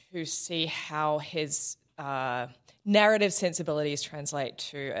to see how his narrative sensibilities translate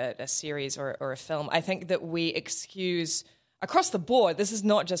to a series or a film. I think that we excuse across the board. This is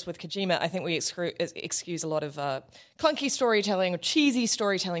not just with Kojima. I think we excuse a lot of clunky storytelling or cheesy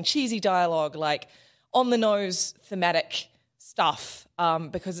storytelling, cheesy dialogue, like on the nose thematic stuff,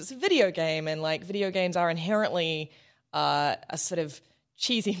 because it's a video game, and like video games are inherently a sort of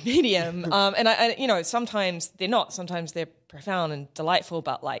cheesy medium. And I sometimes they're not. Sometimes they're profound and delightful.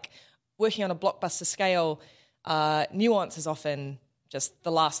 But like working on a blockbuster scale, nuance is often just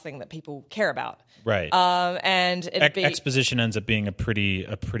the last thing that people care about. Right. And exposition ends up being a pretty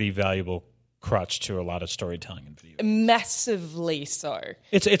valuable crutch to a lot of storytelling in video games. Massively so.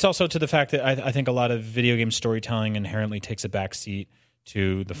 It's also to the fact that I think a lot of video game storytelling inherently takes a back seat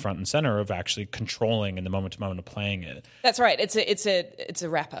to the front and center of actually controlling in the moment to moment of playing it. That's right. It's a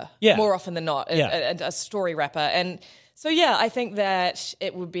rapper. Yeah. More often than not, a story rapper. And so I think that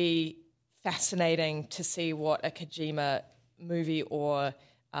it would be fascinating to see what a Kojima movie or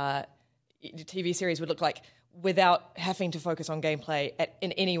TV series would look like without having to focus on gameplay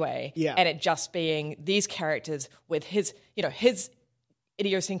in any way, and it just being these characters with his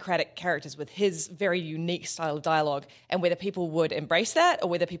idiosyncratic characters with his very unique style of dialogue, and whether people would embrace that or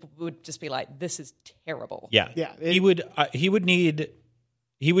whether people would just be like, "This is terrible." Yeah. He would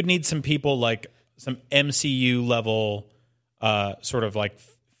need some people like some MCU level sort of like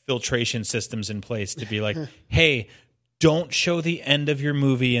filtration systems in place to be like, "Hey, don't show the end of your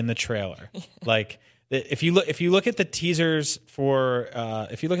movie in the trailer." Like if you look at the teasers for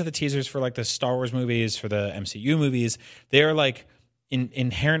like the Star Wars movies, for the MCU movies, they are like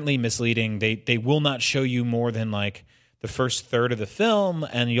inherently misleading. They will not show you more than like the first third of the film,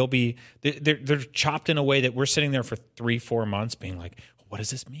 and they're chopped in a way that we're sitting there for 3-4 months being like, what does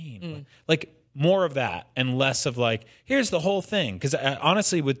this mean? Like more of that and less of like, here's the whole thing. Because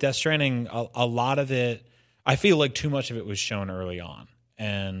honestly, with Death Stranding, a lot of it, I feel like too much of it was shown early on.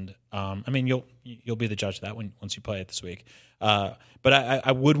 And I mean, you'll be the judge of that once you play it this week. But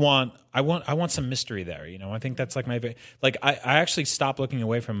I want some mystery there. You know, I think that's like I actually stopped looking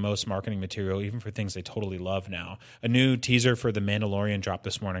away from most marketing material, even for things I totally love now. A new teaser for The Mandalorian dropped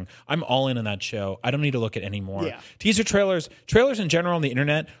this morning. I'm all in on that show. I don't need to look at any more. Teaser trailers in general on the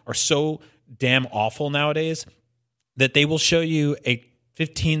internet are so damn awful nowadays that they will show you a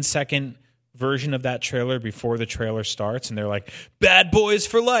 15-second version of that trailer before the trailer starts, and they're like, "Bad Boys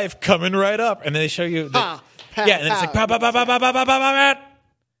for Life coming right up," and then they show you and then it's like bah, bah, bah, bah, bah, bah, bah, bah, bah,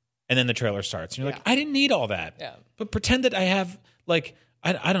 and then the trailer starts, and you're like, I didn't need all that. But pretend that I have like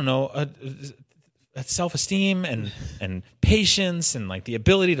I don't know a self-esteem and patience and like the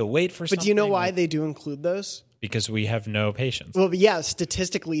ability to wait for something. But do you know why they do include those? Because we have no patience. Well, yeah,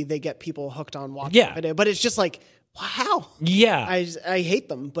 statistically they get people hooked on watching it, but it's just like, wow. Yeah. I hate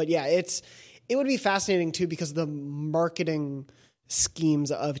them. But yeah, it would be fascinating too, because the marketing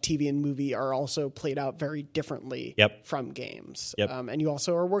schemes of TV and movie are also played out very differently from games. And you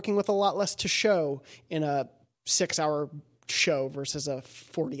also are working with a lot less to show in a 6-hour show versus a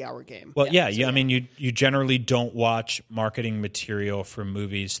 40-hour game. Well, I mean, you generally don't watch marketing material for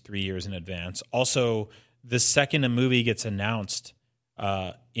movies 3 years in advance. Also, the second a movie gets announced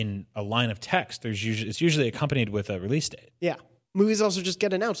in a line of text, it's usually accompanied with a release date. Yeah. Movies also just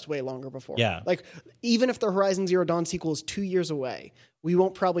get announced way longer before. Yeah. Like, even if the Horizon Zero Dawn sequel is 2 years away, we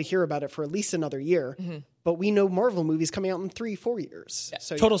won't probably hear about it for at least another year. But we know Marvel movies coming out in 3-4 years. Yeah.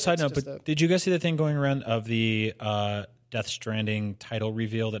 So, total side note, but did you guys see the thing going around of the Death Stranding title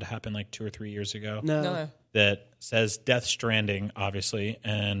reveal that happened like 2 or 3 years ago? No. That says Death Stranding, obviously,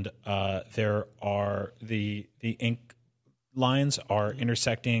 and there are the ink lines are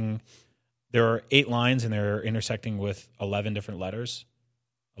intersecting. There are 8 lines, and they're intersecting with 11 different letters.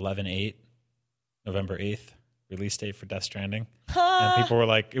 11/8, November 8th, release date for Death Stranding. And people were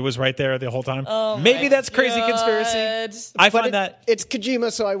like, it was right there the whole time. Oh, maybe that's crazy conspiracy. I find that it's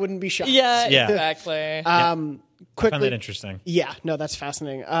Kojima, so I wouldn't be shocked. Yeah, exactly. Quickly, I find that interesting. Yeah, no, that's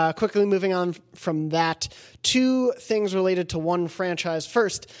fascinating. Quickly moving on from that, 2 things related to one franchise.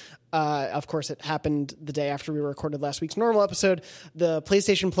 First, of course, it happened the day after we recorded last week's normal episode. The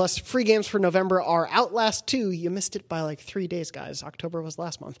PlayStation Plus free games for November are Outlast 2. You missed it by like 3 days, guys. October was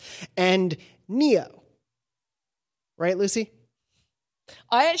last month. And Neo. Right, Lucy?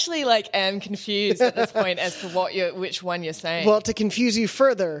 I actually am confused at this point as to which one you're saying. Well, to confuse you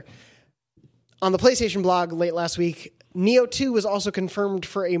further, on the PlayStation blog late last week, Neo 2 was also confirmed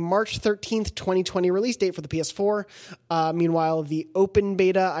for a March 13th, 2020 release date for the PS4. Meanwhile, the open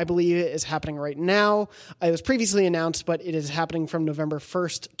beta, I believe, is happening right now. It was previously announced, but it is happening from November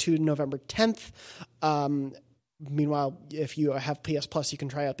 1st to November 10th. Meanwhile, if you have PS Plus, you can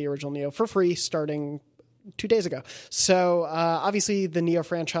try out the original Neo for free starting 2 days ago. So obviously the Neo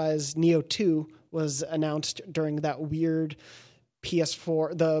franchise, Neo 2, was announced during that weird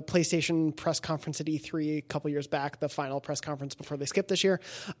PS4, the PlayStation press conference at E3 a couple years back, the final press conference before they skipped this year,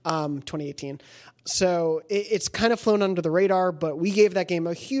 2018. So it's kind of flown under the radar, but we gave that game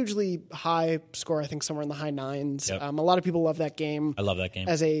a hugely high score, I think somewhere in the high 9s. Yep. A lot of people love that game. I love that game.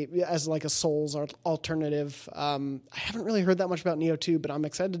 As like a Souls alternative. I haven't really heard that much about Neo 2, but I'm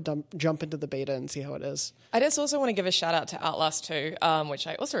excited to jump into the beta and see how it is. I just also want to give a shout out to Outlast 2, which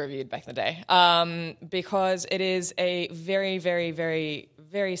I also reviewed back in the day, because it is a very, very, very,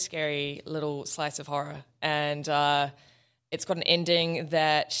 very scary little slice of horror. And it's got an ending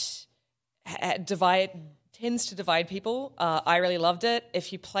that tends to divide people. I really loved it.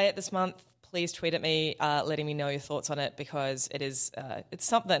 If you play it this month, please tweet at me, letting me know your thoughts on it, because it is it's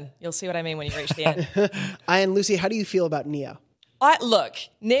something. You'll see what I mean when you reach the end. And Lucy, how do you feel about Neo?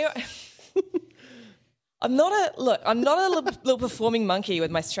 Neo. I'm not a little performing monkey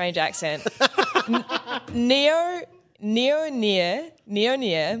with my strange accent. Neo,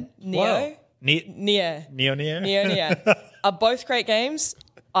 are both great games.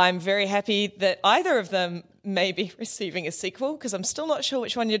 I'm very happy that either of them may be receiving a sequel, because I'm still not sure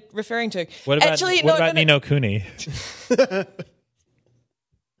which one you're referring to. What about Ni no Kuni?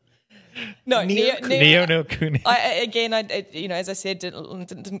 No, Neo no Kuni. As I said,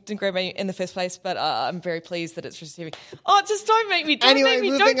 didn't grab me in the first place, but I'm very pleased that it's receiving. Oh, just don't make me. Don't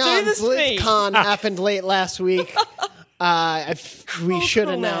moving do on. this to me. BlizzCon happened late last week. We should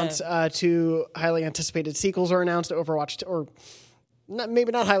announce two highly anticipated sequels are announced. Overwatch, or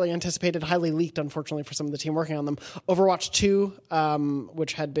maybe not highly anticipated, highly leaked, unfortunately, for some of the team working on them. Overwatch 2,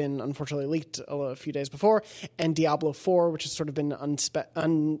 which had been unfortunately leaked a few days before, and Diablo 4, which has sort of been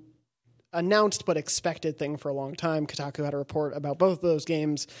announced but expected thing for a long time. Kotaku had a report about both of those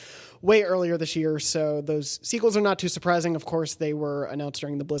games way earlier this year, so those sequels are not too surprising. Of course, they were announced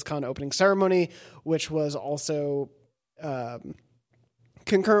during the BlizzCon opening ceremony, which was also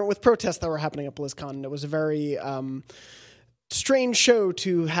concurrent with protests that were happening at BlizzCon. It was a very strange show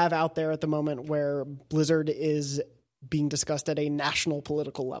to have out there at the moment, where Blizzard is being discussed at a national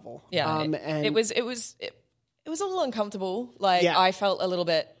political level. Yeah, and it was a little uncomfortable. I felt a little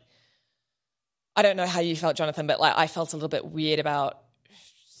bit. I don't know how you felt, Jonathan, but I felt a little bit weird about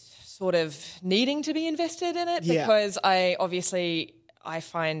sort of needing to be invested in it, because I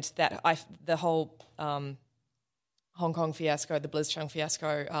find that the whole Hong Kong fiasco, the BlizzCon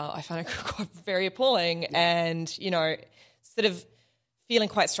fiasco, I find it quite very appalling, and sort of feeling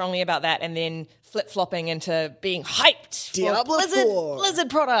quite strongly about that, and then flip-flopping into being hyped Diablo for 4. Blizzard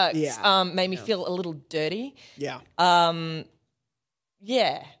products made me Yeah. feel a little dirty. Yeah.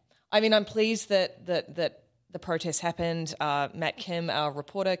 Yeah. I mean, I'm pleased that the protests happened. Matt Kim, our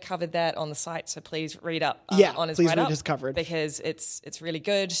reporter, covered that on the site, so please read up on his please write-up, read his coverage, because it's really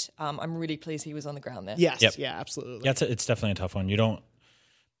good. I'm really pleased he was on the ground there. Yes. Yep. Yeah, absolutely. Yeah, it's definitely a tough one. You don't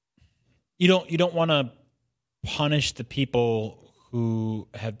want to punish the people who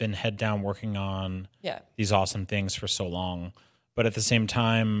have been head down working on these awesome things for so long, but at the same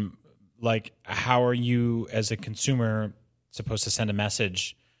time, how are you as a consumer supposed to send a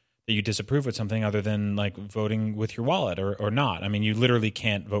message that you disapprove with something other than voting with your wallet or not? I mean, you literally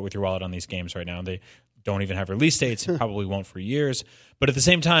can't vote with your wallet on these games right now. They don't even have release dates and probably won't for years. But at the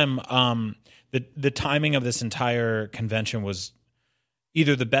same time, the timing of this entire convention was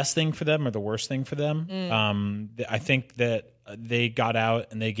either the best thing for them or the worst thing for them. I think that they got out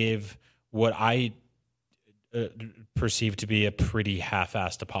and they gave what I perceived to be a pretty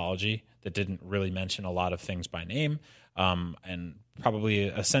half-assed apology that didn't really mention a lot of things by name, and probably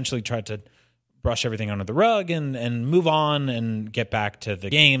essentially tried to brush everything under the rug and move on and get back to the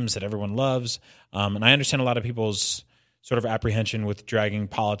games that everyone loves. And I understand a lot of people's sort of apprehension with dragging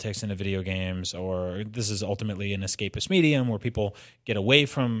politics into video games, or this is ultimately an escapist medium where people get away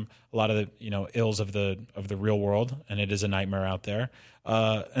from a lot of the ills of the real world, and it is a nightmare out there.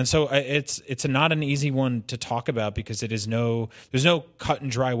 And so it's not an easy one to talk about, because there's no cut and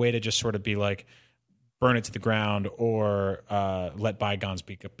dry way to just sort of be like, burn it to the ground, or let bygones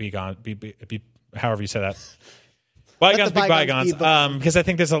be however you say that. Bygones be bygones. Because I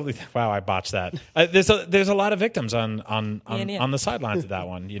think there's I botched that. There's a lot of victims on the sidelines of that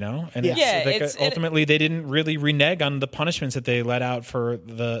one, and ultimately they didn't really renege on the punishments that they let out for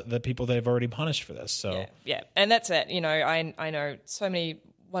the people they've already punished for this. So and that's it. I know so many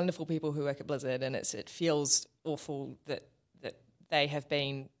wonderful people who work at Blizzard, and it feels awful that they have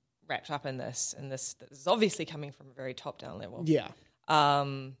been wrapped up in this, and this is obviously coming from a very top down level.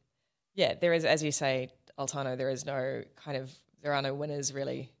 There is, as you say, Altano, there are no winners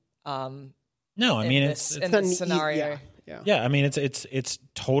really. No, I mean it's in this scenario. Yeah, I mean it's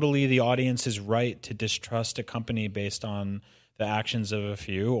totally the audience's right to distrust a company based on the actions of a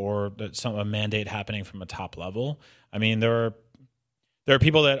few, or a mandate happening from a top level. I mean, there are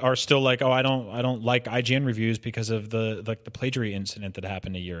people that are still like, oh, I don't like IGN reviews because of the plagiarism incident that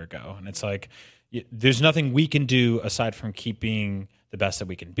happened a year ago, and it's like, there's nothing we can do aside from keep being the best that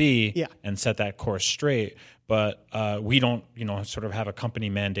we can be and set that course straight. But we don't, sort of have a company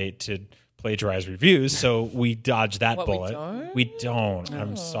mandate to plagiarize reviews, so we dodge that bullet. We don't.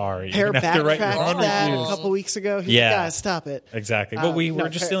 I'm sorry. Hair backtracked that a couple weeks ago. Guys, stop it. Exactly. Well, we were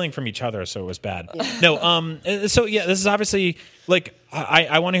just stealing from each other, so it was bad. No. So this is obviously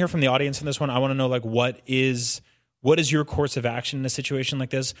I want to hear from the audience in this one. I want to know like what is your course of action in a situation like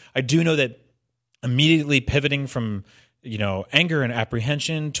this? I do know that immediately pivoting from anger and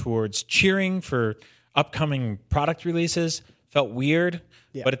apprehension towards cheering for upcoming product releases felt weird,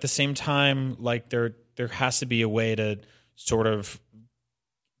 but at the same time, like there has to be a way to sort of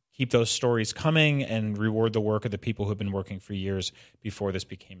keep those stories coming and reward the work of the people who've been working for years before this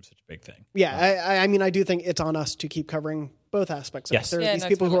became such a big thing. Yeah, I mean, I do think it's on us to keep covering both aspects of it. Yes. There are these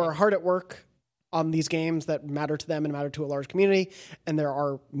people who are hard at work on these games that matter to them and matter to a large community, and there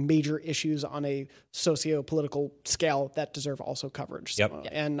are major issues on a socio-political scale that deserve also coverage. Yep.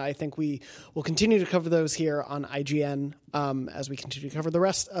 And I think we will continue to cover those here on IGN as we continue to cover the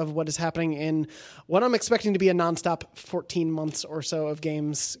rest of what is happening in what I'm expecting to be a nonstop 14 months or so of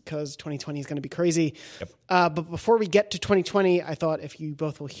games, because 2020 is going to be crazy. Yep. But before we get to 2020, I thought if you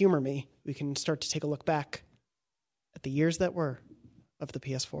both will humor me, we can start to take a look back at the years that were of the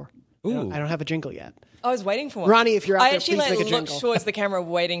PS4. Ooh. I don't have a jingle yet. I was waiting for one. Ronnie, if you're out I there, actually please make a looked jingle. towards the camera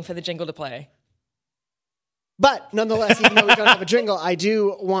waiting for the jingle to play. But nonetheless, even though we don't have a jingle, I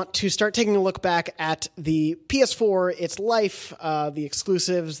do want to start taking a look back at the PS4, its life, the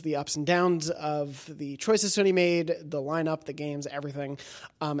exclusives, the ups and downs of the choices Sony made, the lineup, the games, everything,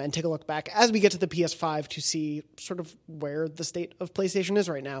 and take a look back as we get to the PS5 to see sort of where the state of PlayStation is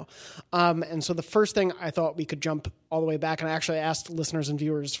right now. And so the first thing I thought we could jump all the way back, and I actually asked listeners and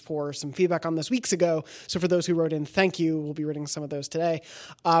viewers for some feedback on this weeks ago. So for those who wrote in, thank you. We'll be reading some of those today.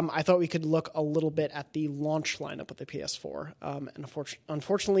 I thought we could look a little bit at the launch lineup of the PS4. And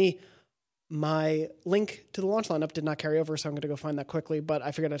unfortunately, my link to the launch lineup did not carry over, so I'm going to go find that quickly. But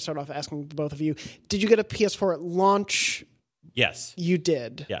I figured I'd start off asking both of you, did you get a PS4 at launch? Yes. You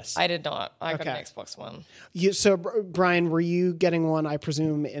did? Yes. I did not. I got Okay. an Xbox One. So, Brian, were you getting one, I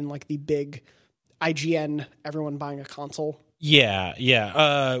presume, in like the big IGN, everyone buying a console? Yeah.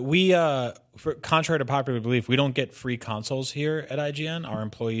 We, contrary to popular belief, we don't get free consoles here at IGN. Our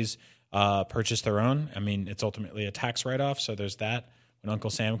employees purchase their own. I mean, it's ultimately a tax write-off, so there's that when Uncle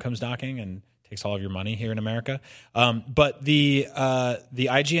Sam comes knocking and takes all of your money here in America. But the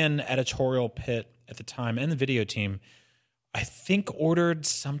IGN editorial pit at the time and the video team, I think, ordered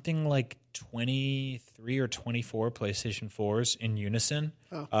something like 23 or 24 PlayStation 4s in unison.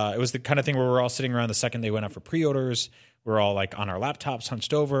 It was the kind of thing where we're all sitting around the second they went out for pre-orders. We're all like on our laptops,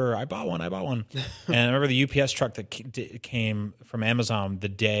 hunched over. I bought one. And I remember the UPS truck that came from Amazon the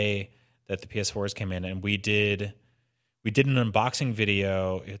day that the PS4s came in, and we did an unboxing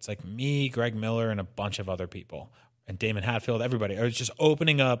video. It's like me, Greg Miller, and a bunch of other people, and Damon Hatfield, everybody. I was just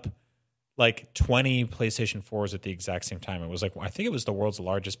opening up like 20 PlayStation 4s at the exact same time. It was like, I think it was the world's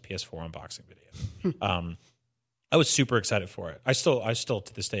largest PS4 unboxing video. I was super excited for it. I still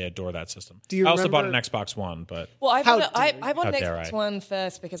to this day adore that system. Do you I also bought remember- an Xbox One, but Well, I How bought, I dare bought an How dare Xbox I? One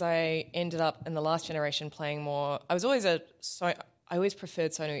first because I ended up in the last generation playing more. I was always I always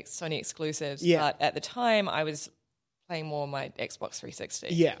preferred Sony exclusives, Yeah. but at the time I was playing more my Xbox 360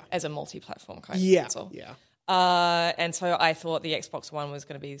 Yeah. as a multi-platform kind of Yeah. console. Yeah. And so I thought the Xbox One was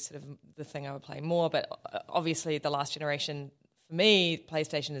going to be sort of the thing I would play more, but obviously the last generation for me,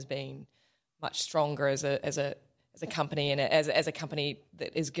 PlayStation has been much stronger as a company and as a company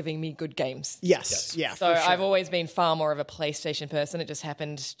that is giving me good games. Yes. Yeah. So for sure. I've always been far more of a PlayStation person. It just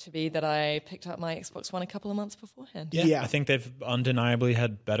happened to be that I picked up my Xbox One a couple of months beforehand. Yeah. I think they've undeniably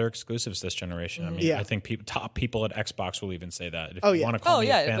had better exclusives this generation. I mean, Yeah. I think top people at Xbox will even say that. If Oh, you yeah. want to call Oh me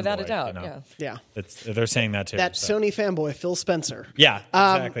yeah, a fanboy, without a doubt. you know, Yeah. they're saying that too. That so. Sony fanboy, Phil Spencer. Yeah,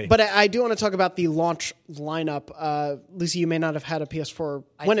 exactly. But I do want to talk about the launch lineup. Lucy, you may not have had a PS4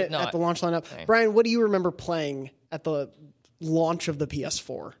 did at not. the launch lineup. Brian, what do you remember playing at the launch of the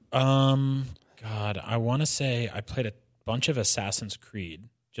PS4? God, I want to say I played a bunch of Assassin's Creed.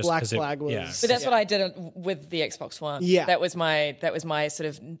 Just Black 'cause Flag was- yeah. But that's what I did with the Xbox One. Yeah. that was my sort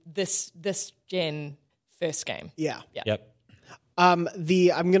of this gen first game. Yeah. Yep. I'm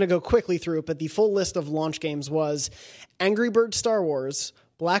going to go quickly through it, but the full list of launch games was Angry Birds Star Wars,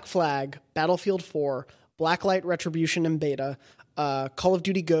 Black Flag, Battlefield 4, Blacklight Retribution and Beta, Call of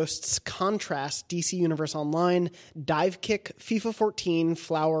Duty Ghosts, Contrast, DC Universe Online, Dive Kick, FIFA 14,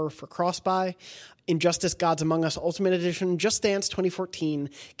 Flower for Crossbuy, Injustice Gods Among Us Ultimate Edition, Just Dance 2014,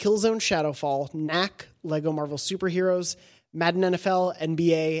 Killzone Shadowfall, Knack, Lego Marvel Superheroes, Madden NFL,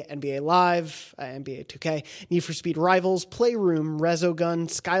 NBA, NBA Live, NBA 2K, Need for Speed Rivals, Playroom, Resogun,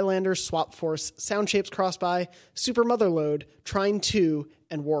 Skylander, Swap Force, Sound Shapes Crossbuy, Super Motherload, Trine 2,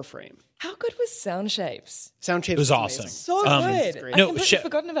 and Warframe. How good was Sound Shapes? Sound Shapes It was was awesome. amazing. So good. great. I No, completely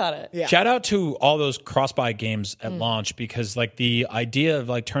forgotten about it. Yeah. Shout out to all those cross-buy games at launch, because like the idea of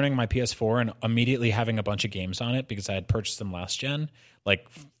like turning my PS4 and immediately having a bunch of games on it because I had purchased them last gen, like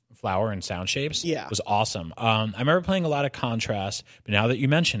Flower and Sound Shapes, Yeah. was awesome. I remember playing a lot of Contrast, but now that you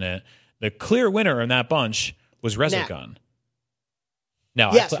mention it, the clear winner in that bunch was Resogun.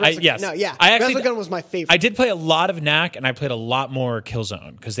 No, Yes, yes. no, yeah. I actually, Resogun was my favorite. I did play a lot of Knack, and I played a lot more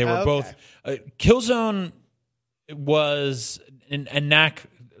Killzone because they were Okay. both. Killzone was and Knack,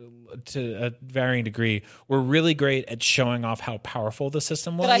 to a varying degree, were really great at showing off how powerful the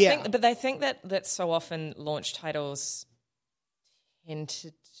system was. But I think that so often launch titles tend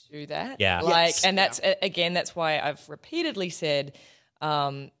to do that. Yeah. Like, Yes. and that's again, that's why I've repeatedly said,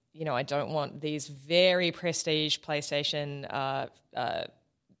 I don't want these very prestige PlayStation,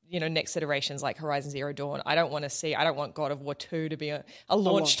 next iterations like Horizon Zero Dawn. I don't want God of War 2 to be a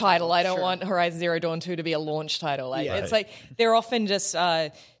launch title. I don't want Horizon Zero Dawn 2 to be a launch title. Like, it's like they're often just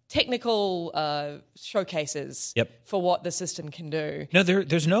technical showcases for what the system can do. No,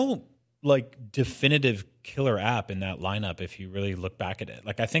 there's no like definitive killer app in that lineup if you really look back at it.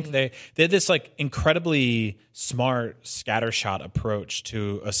 Like I think they had this like incredibly smart scattershot approach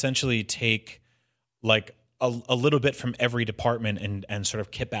to essentially take like a little bit from every department and sort of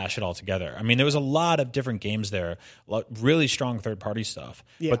kit bash it all together. I mean, there was a lot of different games there, really strong third party stuff.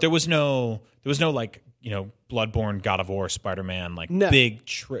 But there was no like, Bloodborne, God of War, Spider-Man, like big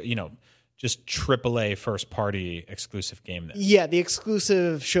just AAA first party exclusive game there. Yeah, the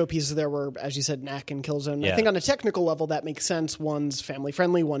exclusive showpieces there were, as you said, Knack and Killzone. Yeah. I think on a technical level that makes sense. One's family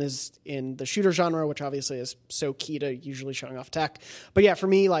friendly, one is in the shooter genre, which obviously is so key to usually showing off tech. But yeah, for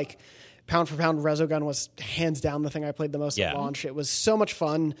me, like pound for pound, Resogun was hands down the thing I played the most at launch. It was so much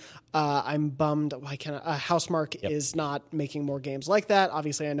fun. I'm bummed Housemarque is not making more games like that.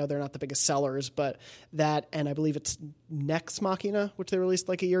 Obviously, I know they're not the biggest sellers, but that, and I believe it's Nex Machina, which they released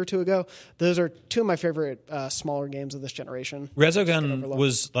like a year or two ago. Those are two of my favorite smaller games of this generation. Resogun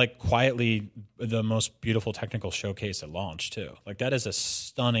was like quietly the most beautiful technical showcase at launch too. Like that is a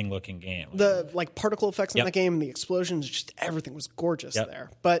stunning looking game. The like particle effects in that game, the explosions, just everything was gorgeous there.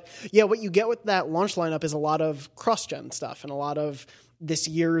 But yeah, what you get with that launch lineup is a lot of cross-gen stuff and a lot of this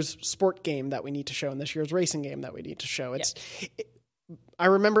year's sport game that we need to show and this year's racing game that we need to show. I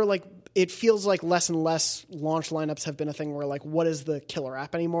remember like it feels like less and less launch lineups have been a thing where like, what is the killer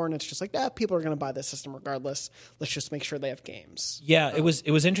app anymore? And it's just like, people are going to buy this system regardless. Let's just make sure they have games. Yeah, it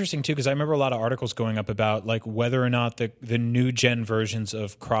was interesting too because I remember a lot of articles going up about like whether or not the new gen versions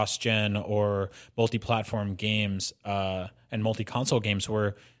of cross gen or multi-platform games and multi-console games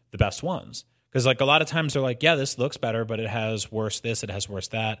were the best ones. Because like a lot of times they're like, yeah, this looks better, but it has worse this, it has worse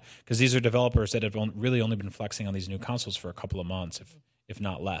that. Because these are developers that have really only been flexing on these new consoles for a couple of months, if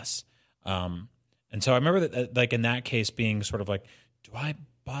not less. And so I remember that like in that case being sort of like, do I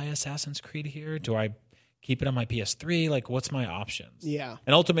buy Assassin's Creed here? Do I keep it on my PS3? Like, what's my options? Yeah.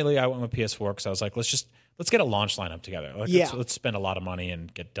 And ultimately, I went with PS4 because I was like, let's get a launch lineup together. Like, let's spend a lot of money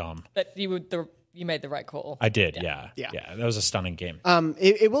and get dumb. But you made the right call. I did, yeah. That was a stunning game.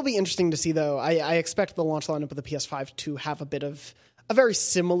 It will be interesting to see, though. I expect the launch lineup of the PS5 to have a very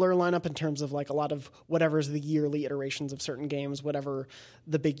similar lineup in terms of like a lot of whatever's the yearly iterations of certain games, whatever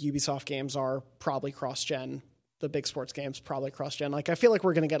the big Ubisoft games are, probably cross-gen. The big sports games, probably cross-gen. Like I feel like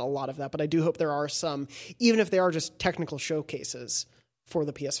we're going to get a lot of that, but I do hope there are some, even if they are just technical showcases for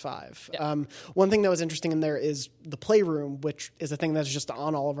the PS5. Yeah. One thing that was interesting in there is the Playroom, which is a thing that's just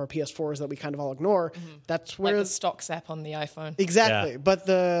on all of our PS4s that we kind of all ignore. Mm-hmm. That's where like the stocks app on the iPhone. Exactly. Yeah. But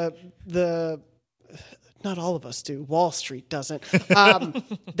the not all of us do. Wall Street doesn't.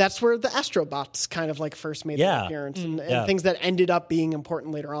 That's where the Astrobots kind of like first made their appearance and things that ended up being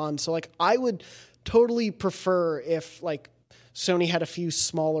important later on. So like I would totally prefer if like Sony had a few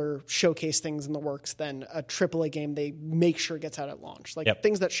smaller showcase things in the works than a AAA game they make sure gets out at launch. Like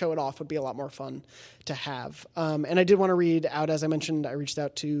things that show it off would be a lot more fun to have. And I did want to read out, as I mentioned, I reached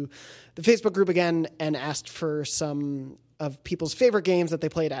out to the Facebook group again and asked for some of people's favorite games that they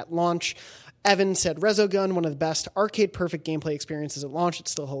played at launch. Evan said Resogun, one of the best arcade-perfect gameplay experiences at launch. It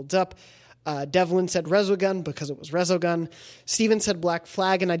still holds up. Devlin said Resogun because it was Resogun. Steven said Black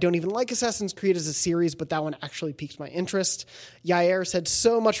Flag, and I don't even like Assassin's Creed as a series, but that one actually piqued my interest. Yair said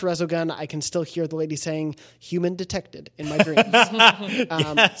so much Resogun, I can still hear the lady saying, human detected in my dreams.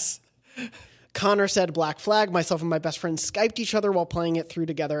 Yes. Connor said Black Flag. Myself and my best friend Skyped each other while playing it through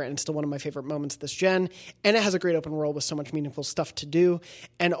together, and it's still one of my favorite moments this gen. And it has a great open world with so much meaningful stuff to do.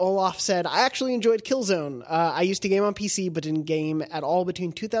 And Olaf said, I actually enjoyed Killzone. I used to game on PC, but didn't game at all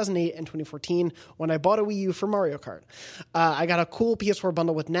between 2008 and 2014 when I bought a Wii U for Mario Kart. I got a cool PS4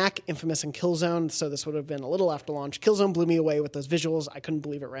 bundle with Knack, Infamous, and Killzone, so this would have been a little after launch. Killzone blew me away with those visuals. I couldn't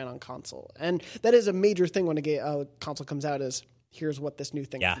believe it ran on console. And that is a major thing when a console comes out is, here's what this new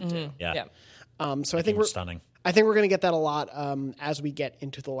thing can do. Yeah. So I think we're stunning. I think we're going to get that a lot as we get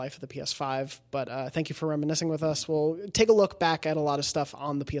into the life of the PS5. But thank you for reminiscing with us. We'll take a look back at a lot of stuff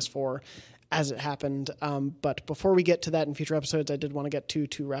on the PS4 as it happened. But before we get to that in future episodes, I did want to get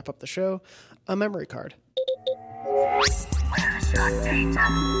to wrap up the show, a memory card.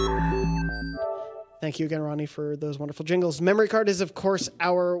 Thank you again, Ronnie, for those wonderful jingles. Memory Card is, of course,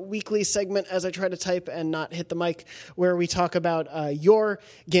 our weekly segment, as I try to type and not hit the mic, where we talk about your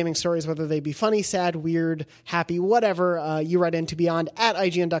gaming stories, whether they be funny, sad, weird, happy, whatever. You write in to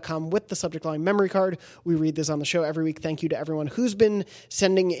beyond@ign.com with the subject line Memory Card. We read this on the show every week. Thank you to everyone who's been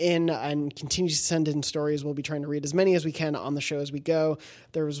sending in and continues to send in stories. We'll be trying to read as many as we can on the show as we go.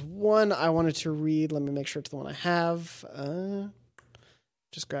 There was one I wanted to read. Let me make sure it's the one I have.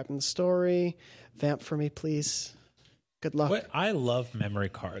 Just grabbing the story. Vamp for me, please. Good luck. What? I love memory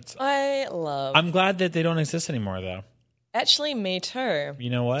cards. I'm glad that they don't exist anymore, though. Actually, me too. You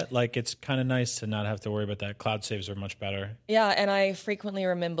know what? Like, it's kind of nice to not have to worry about that. Cloud saves are much better. Yeah, and I frequently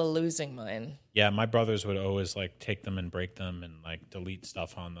remember losing mine. Yeah, my brothers would always like take them and break them and like delete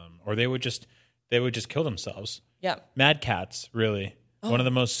stuff on them, or they would just kill themselves. Yeah. Mad Catz, really. One of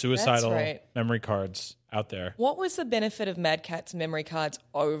the most suicidal right. memory cards out there. What was the benefit of Mad Catz memory cards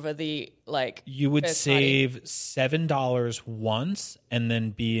over the You would first save party? $7 once and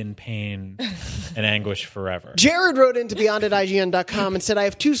then be in pain and anguish forever. Jared wrote into beyond@ign.com and said, I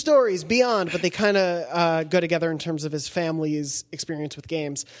have two stories, Beyond, but they kind of go together in terms of his family's experience with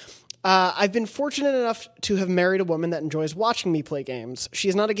games. I've been fortunate enough to have married a woman that enjoys watching me play games. She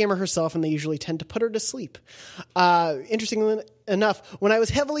is not a gamer herself, and they usually tend to put her to sleep. Interestingly enough, when I was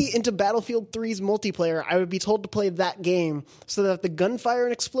heavily into Battlefield 3's multiplayer, I would be told to play that game so that the gunfire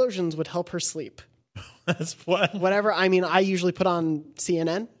and explosions would help her sleep. That's what? Whatever. I mean, I usually put on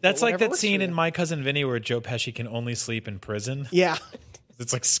CNN. That's like that works scene for in you. My Cousin Vinny where Joe Pesci can only sleep in prison. Yeah.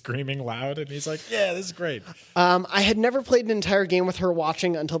 It's like screaming loud, and he's like, yeah, this is great. I had never played an entire game with her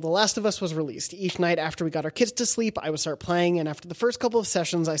watching until The Last of Us was released. Each night after we got our kids to sleep, I would start playing, and after the first couple of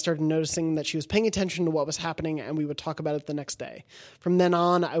sessions, I started noticing that she was paying attention to what was happening, and we would talk about it the next day. From then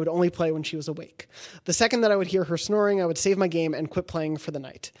on, I would only play when she was awake. The second that I would hear her snoring, I would save my game and quit playing for the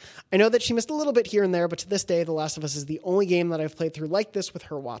night. I know that she missed a little bit here and there, but to this day, The Last of Us is the only game that I've played through like this with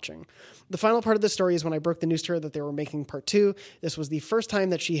her watching. The final part of the story is when I broke the news to her that they were making part 2. This was the first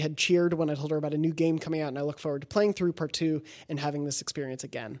time that she had cheered when I told her about a new game coming out, and I look forward to playing through part 2 and having this experience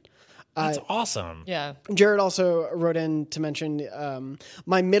again. That's awesome. Yeah. Jared also wrote in to mention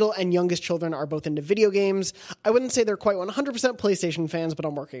my middle and youngest children are both into video games. I wouldn't say they're quite 100% PlayStation fans, but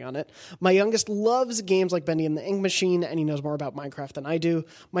I'm working on it. My youngest loves games like Bendy and the Ink Machine, and he knows more about Minecraft than I do.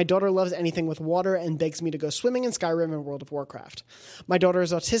 My daughter loves anything with water and begs me to go swimming in Skyrim and World of Warcraft. My daughter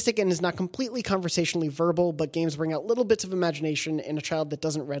is autistic and is not completely conversationally verbal, but games bring out little bits of imagination in a child that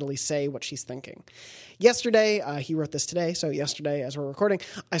doesn't readily say what she's thinking. Yesterday, he wrote this today, so yesterday as we're recording,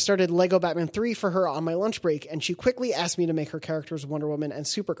 I started Lego Batman 3 for her on my lunch break, and she quickly asked me to make her characters Wonder Woman and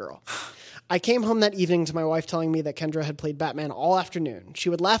Supergirl. I came home that evening to my wife telling me that Kendra had played Batman all afternoon. She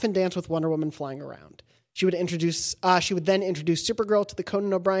would laugh and dance with Wonder Woman flying around. She would then introduce Supergirl to the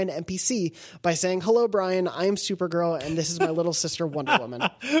Conan O'Brien NPC by saying, "Hello, Brian, I am Supergirl, and this is my little sister, Wonder Woman."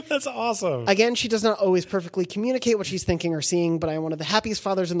 That's awesome. Again, she does not always perfectly communicate what she's thinking or seeing, but I am one of the happiest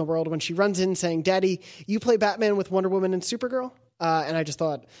fathers in the world when she runs in saying, "Daddy, you play Batman with Wonder Woman and Supergirl?" And I just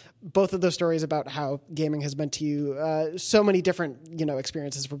thought both of those stories about how gaming has meant to you so many different,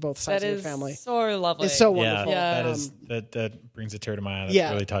 experiences for both sides of your family. So lovely. It's so wonderful. Yeah. That brings a tear to my eye.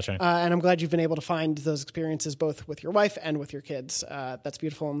 That's really touching. And I'm glad you've been able to find those experiences both with your wife and with your kids. That's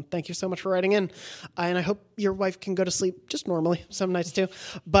beautiful. And thank you so much for writing in. And I hope your wife can go to sleep just normally some nights too.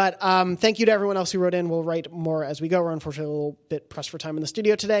 But thank you to everyone else who wrote in. We'll write more as we go. We're unfortunately a little bit pressed for time in the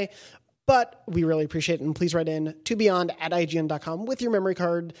studio today. But we really appreciate it, and please write in to beyond@ign.com with your memory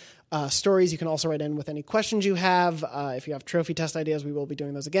card stories. You can also write in with any questions you have. If you have trophy test ideas, we will be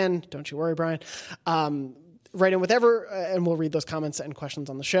doing those again. Don't you worry, Brian. Write in whatever, and we'll read those comments and questions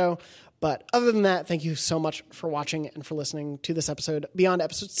on the show. But other than that, thank you so much for watching and for listening to this episode, Beyond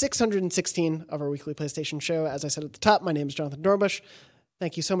episode 616 of our weekly PlayStation show. As I said at the top, my name is Jonathan Dornbush.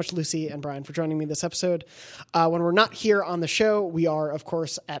 Thank you so much, Lucy and Brian, for joining me this episode. When we're not here on the show, we are, of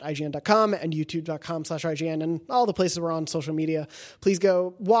course, at IGN.com and YouTube.com/IGN and all the places we're on social media. Please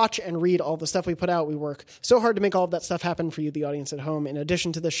go watch and read all the stuff we put out. We work so hard to make all of that stuff happen for you, the audience at home, in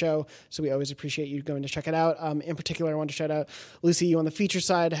addition to the show. So we always appreciate you going to check it out. In particular, I want to shout out Lucy. You on the feature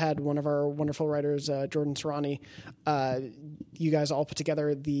side had one of our wonderful writers, Jordan Serrani. You guys all put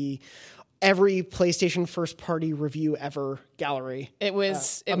together every PlayStation first party review ever gallery. It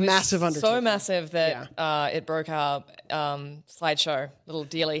was massive undertaking. So massive that it broke our slideshow little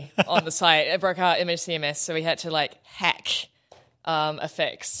dealie on the site. It broke our image CMS, so we had to hack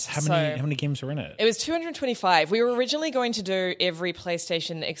effects. How many games were in it? It was 225. We were originally going to do every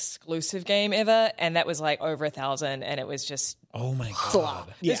PlayStation exclusive game ever, and that was over 1,000, and it was just oh my god,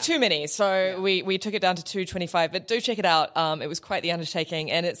 there's too many. So we took it down to 225. But do check it out. It was quite the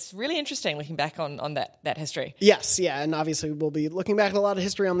undertaking, and it's really interesting looking back on that history. Yes, yeah, and obviously we'll be looking back at a lot of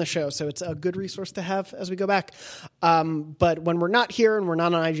history on the show, so it's a good resource to have as we go back. But when we're not here and we're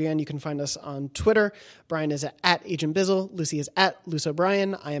not on IGN, you can find us on Twitter. Brian is at Agent Bizzle. Lucy is at Luce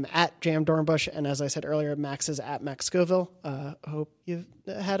O'Brien. I am at Jam Dornbush, and as I said earlier, Max is at Max Scoville. Hope you've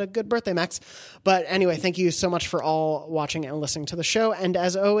had a good birthday, Max. But anyway, thank you so much for all watching and listening to the show, and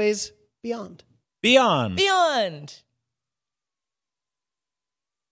as always, beyond. Beyond. Beyond.